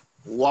Limited,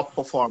 WAP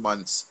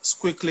Performance,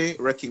 Squickly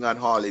Wrecking and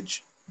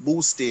Haulage,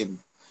 Boosting,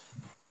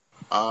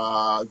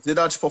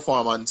 Zidage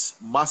Performance,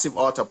 Massive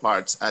Auto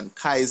Parts, and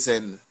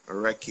Kaizen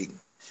Wrecking.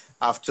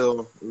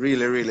 After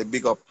really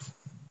big up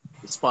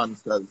the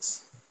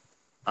sponsors.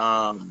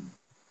 All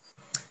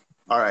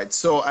right,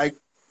 so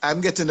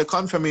I'm getting the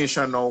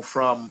confirmation now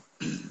from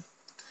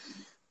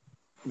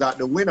that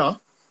the winner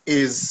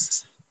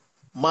is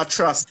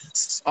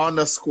mattress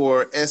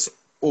underscore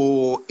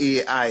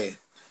SOAI.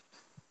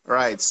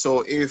 Right.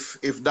 So if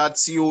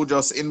that's you,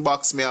 just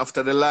inbox me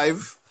after the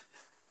live.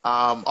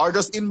 Or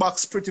just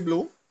inbox Pretty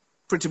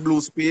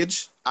Blue's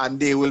page, and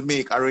they will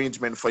make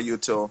arrangement for you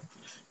to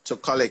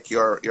collect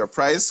your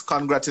prize.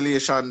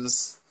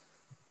 Congratulations,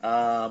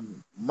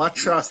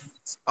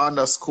 mattress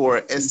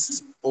underscore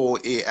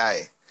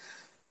SOAI.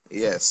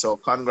 Yeah, so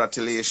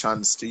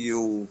congratulations to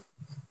you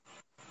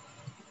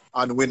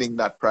on winning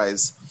that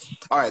prize.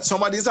 All right,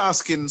 somebody's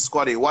asking,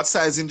 Squaddy, what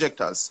size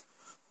injectors?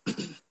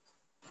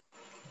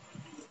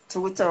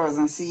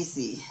 2000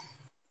 cc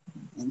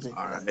injector.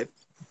 All right.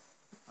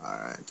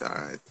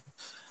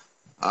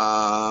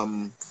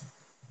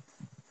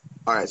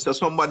 All right, so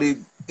somebody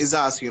is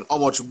asking how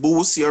much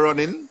boost you're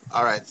running.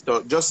 All right,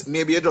 so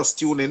maybe you're just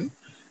tuning.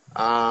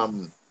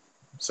 So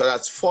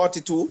that's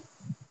 42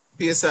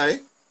 PSI.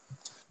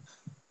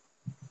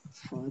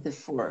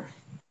 44.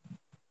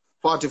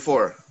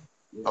 44.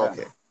 Yeah.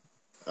 Okay.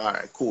 All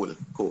right, cool.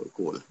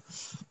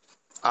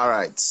 All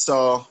right,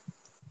 so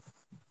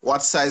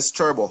what size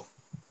turbo?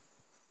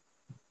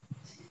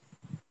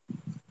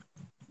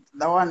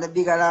 The one the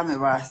bigger than me,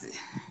 boss.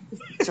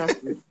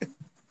 Trust me.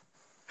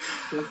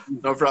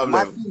 No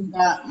problem.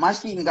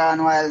 Machine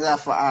gun while I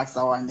for ask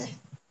that one day.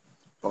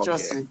 Okay.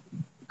 Trust me.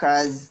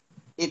 Because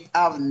it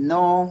have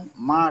no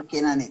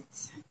marking on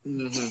it.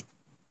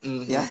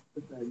 Yeah.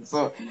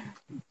 So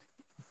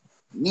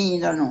me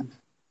don't know.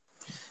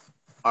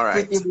 All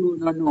right. Pretty Blue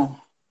don't know.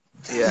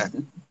 Yeah.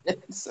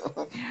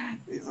 so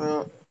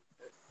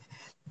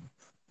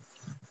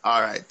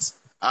All right.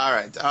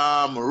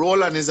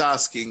 Roland is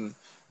asking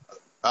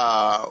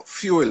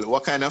fuel.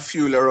 What kind of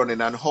fuel you're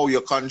running and how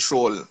you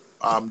control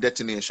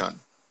detonation?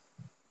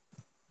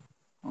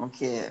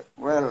 okay.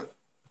 Well,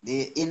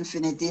 the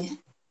Infinity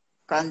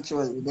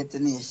control the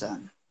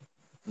detonation.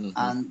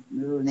 And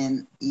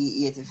running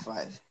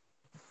E85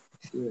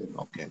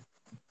 fuel.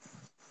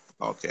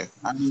 Okay.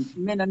 And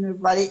me don't know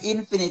for the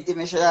Infinity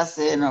me should have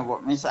said no,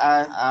 but me say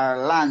our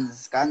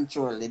lands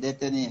control the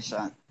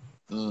detonation.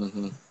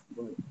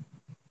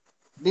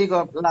 Big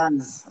up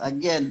lands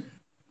again.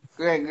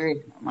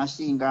 Great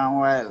machine gun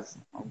wiles.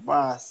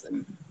 Boss.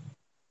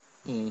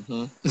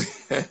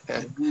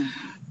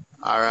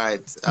 All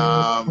right.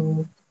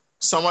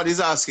 Somebody's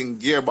asking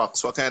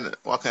gearbox. What kind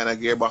of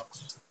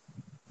gearbox?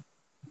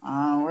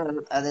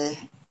 Well, at the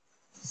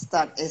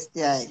stock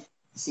STI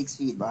 6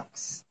 feet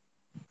box.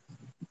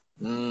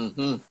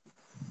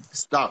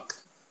 Stock.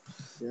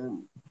 Yeah.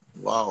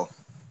 Wow.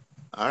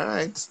 All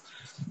right.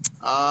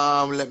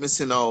 Let me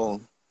see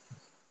now.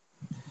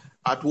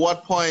 At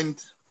what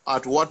point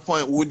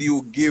would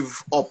you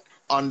give up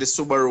on the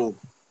Subaru?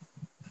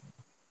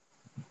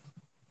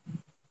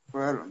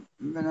 Well,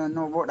 I don't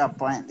know about that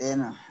point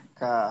then.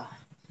 Because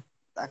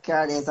that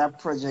car is a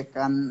project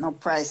and no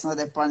price not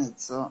upon it.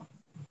 So,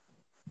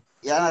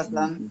 you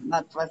understand?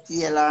 Not for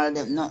sale or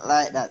them, not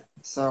like that.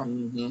 So,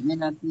 me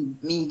not see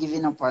me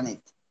giving up on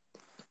it.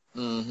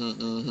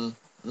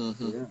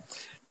 Yeah.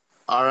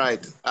 All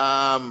right.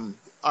 All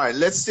right.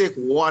 Let's take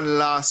one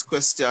last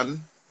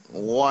question.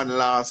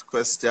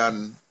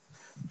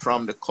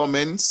 From the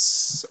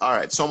comments. All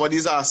right.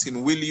 Somebody's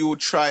asking, will you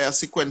try a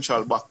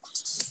sequential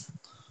box?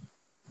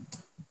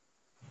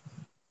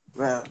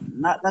 Well,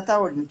 not that I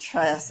wouldn't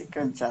try a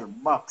sequential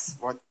box,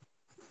 but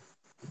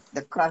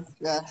the cost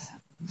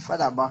for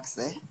the box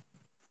there.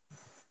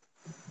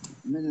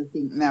 I don't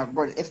think me,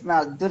 but if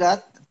I do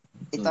that,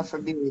 it have to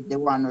be with the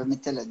one where me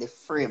tell you the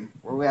frame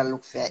where we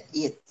look for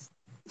 8.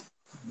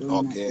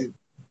 Okay.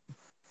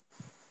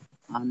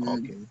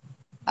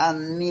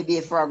 And maybe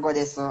if I got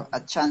this a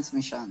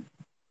transmission.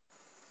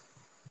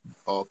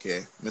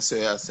 Okay. Mr.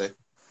 Yase.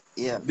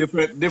 Yeah.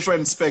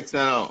 Different specs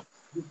now.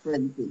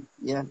 Different thing.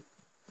 Yeah.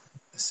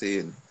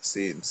 Seen.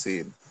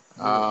 The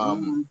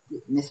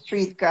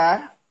street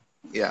car.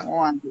 Yeah. I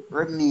want to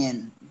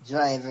remain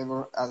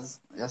drivable as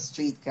a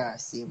street car,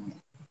 same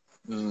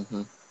way.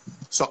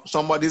 So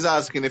somebody's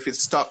asking if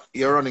it's stock.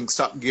 You're running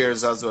stock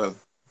gears as well.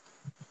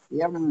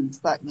 Yeah, man,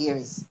 stock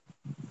gears.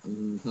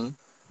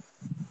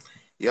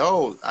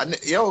 Yo,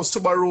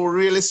 Subaru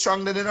really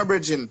stronger than a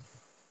bridging.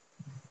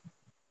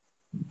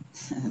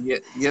 Yeah,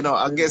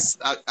 I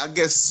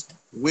guess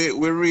we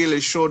really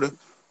should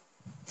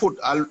put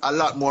a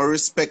lot more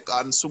respect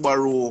on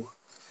Subaru,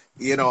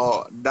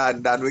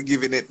 than we're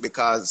giving it,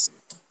 because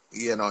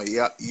you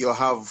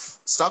have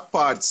stock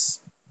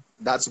parts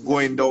that's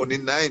going down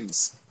in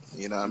nines.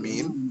 You know what I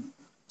mean? Mm.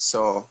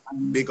 So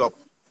And, big up,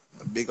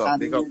 big up,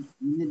 big up.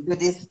 we do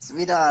this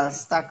with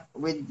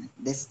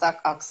the stock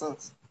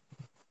axles.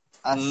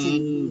 I see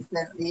Mm,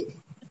 recently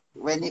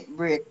when it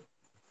break,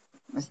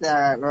 Mr.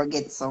 Alright, we'll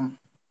get some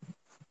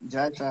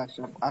dry track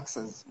shop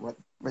axles. But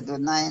we do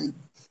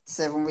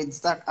 9-7 with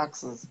stock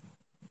axles.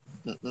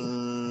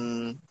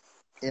 mm,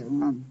 Yeah,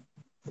 man.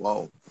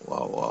 wow,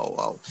 wow, wow,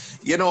 wow.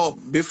 You know,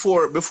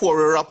 before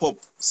we wrap up,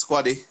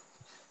 Squaddy,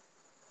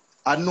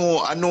 I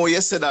know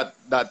you said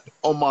that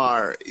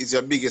Omar is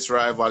your biggest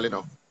rival, you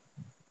know.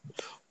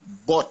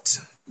 But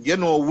you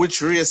know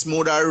which race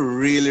mode I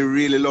really,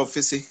 really love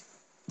to see?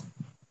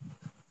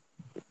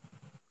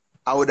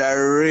 I would I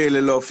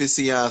really love to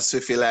see a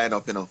Swifty line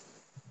up, you know.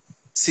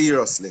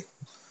 Seriously.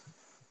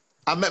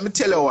 And let me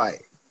tell you why.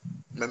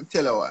 Let me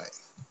tell you why.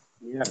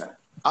 Yeah.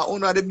 I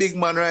own the big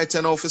man right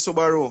now for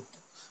Subaru.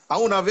 I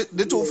own have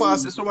the two Yeah.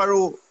 fastest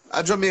Subaru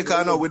at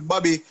Jamaica now Yeah. with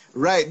Bobby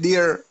right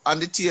there on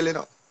the tail, you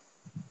know.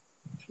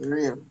 For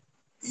real.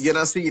 You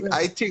know, see it. Well,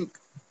 I think,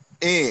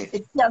 eh,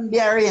 it can be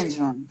arranged,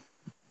 man.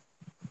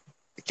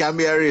 it can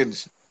be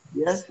arranged.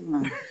 Yes,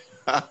 man.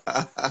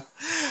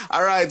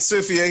 All right,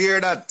 Sophie, you hear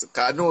that?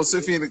 I know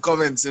Sophie in the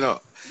comments, you know.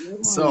 Yeah,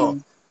 So,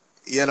 man.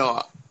 you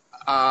know,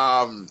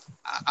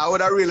 I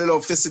would have really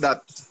love to see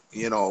that,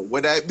 you know,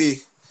 whether it be,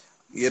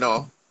 you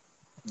know,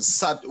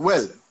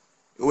 well,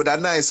 it would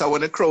have nice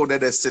when the crowd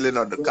there still, you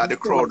know, because Very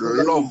short,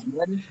 yeah, man.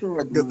 Very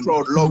short, the man.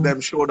 crowd love them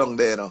show down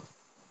there, you know.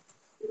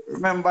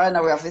 Remember,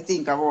 now we have to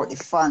think about the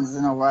fans,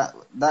 you know,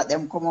 that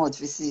them come out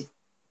to see.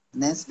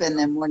 And then spend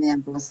their money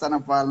and come stand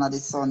up all night the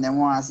sun. Them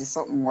want to see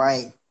something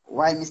why.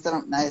 Why me stand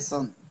up nice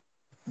sun?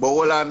 But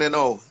hold on, you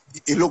know,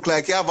 it look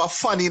like you have a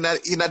fan in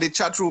the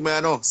chat room,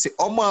 you know. See,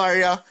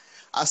 Omaria,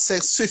 I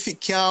said Swifty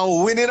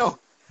can't win, you know.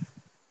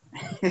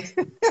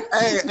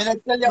 Hey, Me not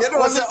tell you, you know,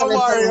 what say me tell you,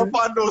 Omaria son?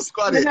 fan those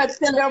Me Squaddy. not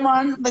tell you,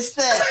 man. Me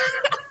say,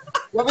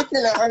 what me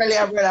tell you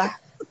earlier, brother.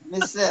 Me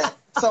say,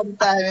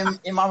 sometime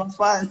him have a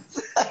fan.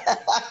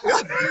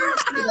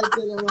 Me not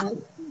tell you,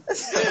 man.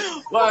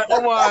 Why,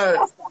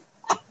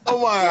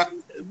 Omar,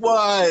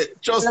 why?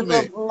 Trust Look me.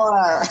 up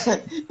more.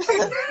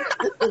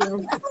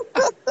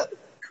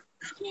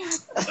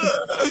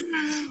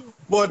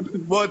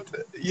 But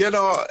you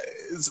know,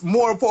 it's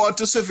more power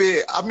to Sophie.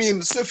 I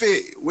mean,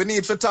 Sophie, we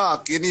need to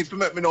talk. You need to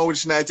let me know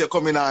which night you're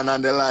coming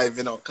on the live,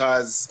 you know,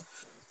 cause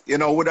you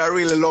know, would I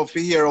really love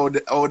to hear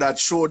how that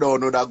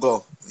showdown would I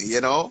go,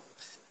 you know?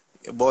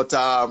 But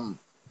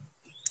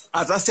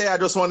as I say, I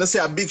just want to say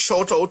a big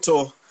shout out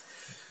to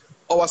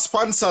our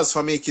sponsors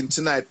for making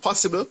tonight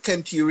possible: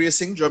 Kenty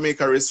Racing,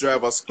 Jamaica Race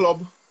Drivers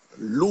Club,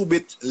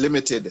 Lubit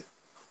Limited,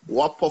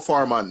 WAP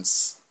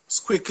Performance,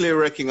 Squickly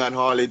Wrecking and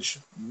Haulage,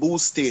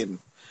 Boosting,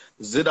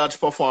 Zidat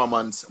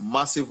Performance,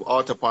 Massive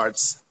Auto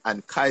Parts,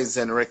 and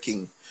Kaizen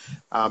Wrecking.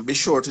 Be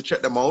sure to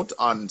check them out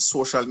on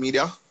social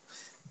media.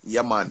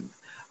 Yeah, man.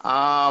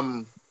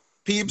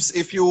 Peeps,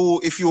 if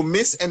you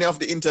miss any of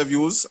the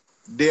interviews,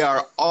 they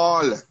are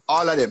all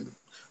of them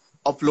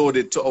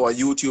uploaded to our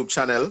YouTube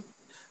channel.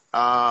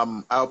 I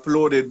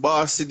uploaded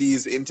Boss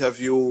City's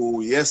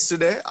interview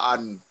yesterday,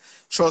 and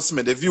trust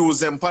me, the views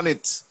them on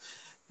it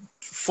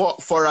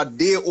for a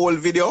day old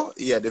video,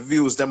 yeah, the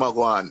views them are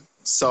going.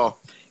 So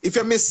if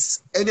you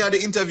miss any of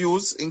the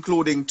interviews,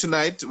 including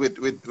tonight with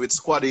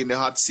Squaddy in the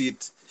hot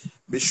seat,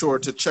 be sure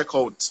to check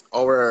out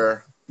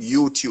our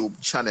YouTube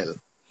channel.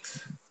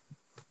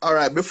 All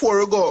right, before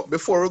we go,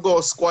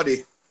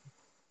 Squaddy,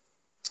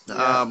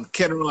 Yeah.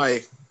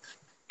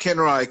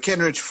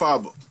 Kenrich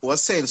Fab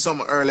was saying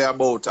something earlier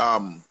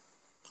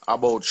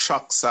about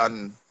shocks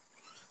and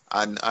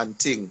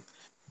thing.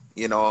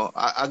 You know,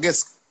 I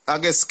guess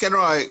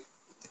Kenroy,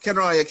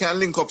 you can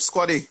link up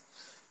Squaddy,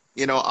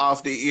 you know,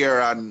 off the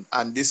air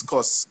and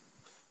discuss,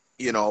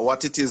 you know,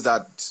 what it is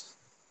that,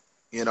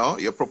 you know,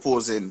 you're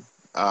proposing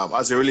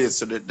as it relates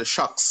to the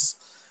shocks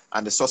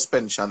and the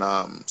suspension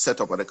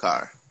setup of the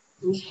car.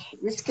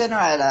 Which can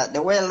ride that?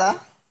 The welder?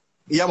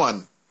 Yeah,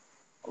 man.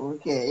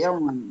 Okay, yeah,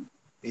 man.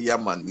 Yeah,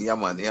 man. Yeah,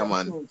 man. Yeah,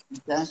 man. You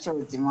can show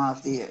it him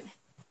off here.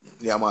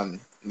 Yeah, man.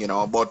 You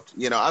know, but,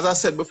 you know, as I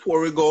said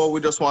before we go,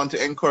 we just want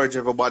to encourage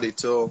everybody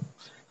to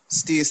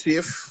stay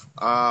safe.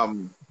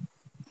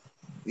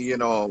 You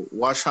know,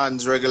 wash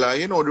hands regular.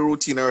 You know the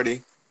routine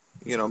already.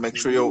 You know, make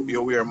sure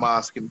you wear a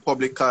mask in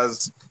public,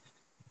 because,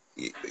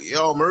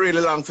 yo, I'm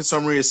really long for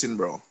some racing,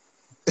 bro.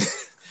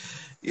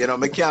 You know,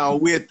 me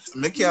can't wait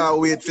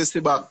to see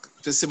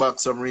back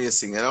some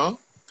racing, you know?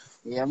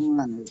 Yeah,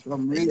 man.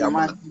 From real Yeah,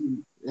 man.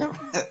 machine. Yeah.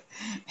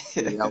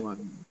 Yeah,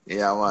 man.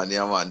 Yeah, man.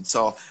 Yeah, man.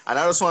 So, and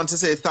I just want to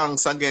say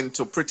thanks again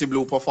to Pretty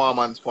Blue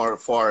Performance for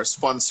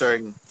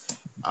sponsoring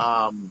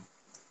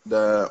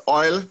the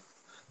oil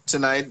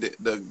tonight,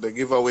 the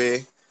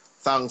giveaway.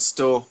 Thanks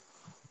to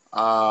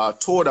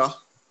Toda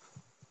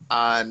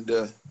and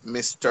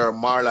Mr.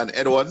 Marlon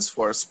Edwards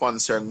for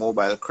sponsoring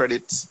mobile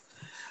credits.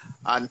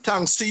 And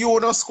thanks to you,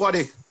 no,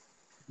 Squaddy.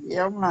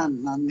 Yeah,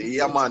 man. And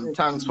Yeah, man.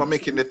 Thanks for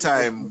making the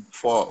time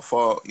for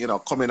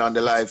coming on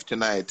the live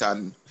tonight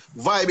and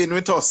vibing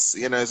with us.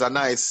 It's a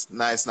nice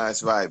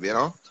vibe.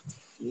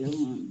 Yeah,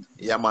 man.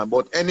 Yeah, man.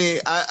 But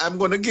I'm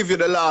gonna give you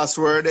the last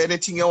word.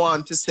 Anything you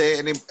want to say?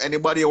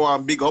 Anybody you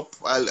want big up?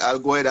 I'll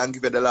go ahead and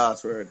give you the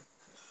last word.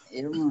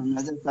 Yeah, man.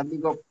 I just a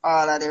big up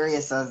all of the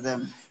racers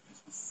them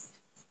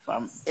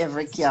from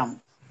every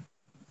camp.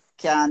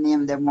 Can't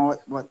name them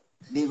out, but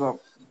big up.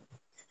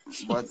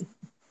 But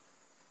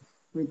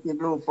Pretty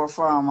Blue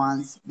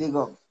Performance, big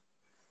up.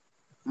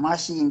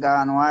 Machine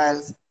Gun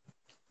Wiles,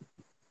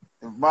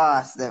 the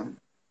boss them.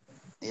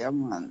 Yeah,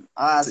 man.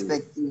 All See,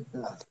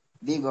 spectators,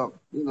 big up,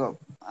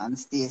 and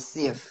stay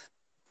safe.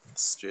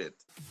 straight.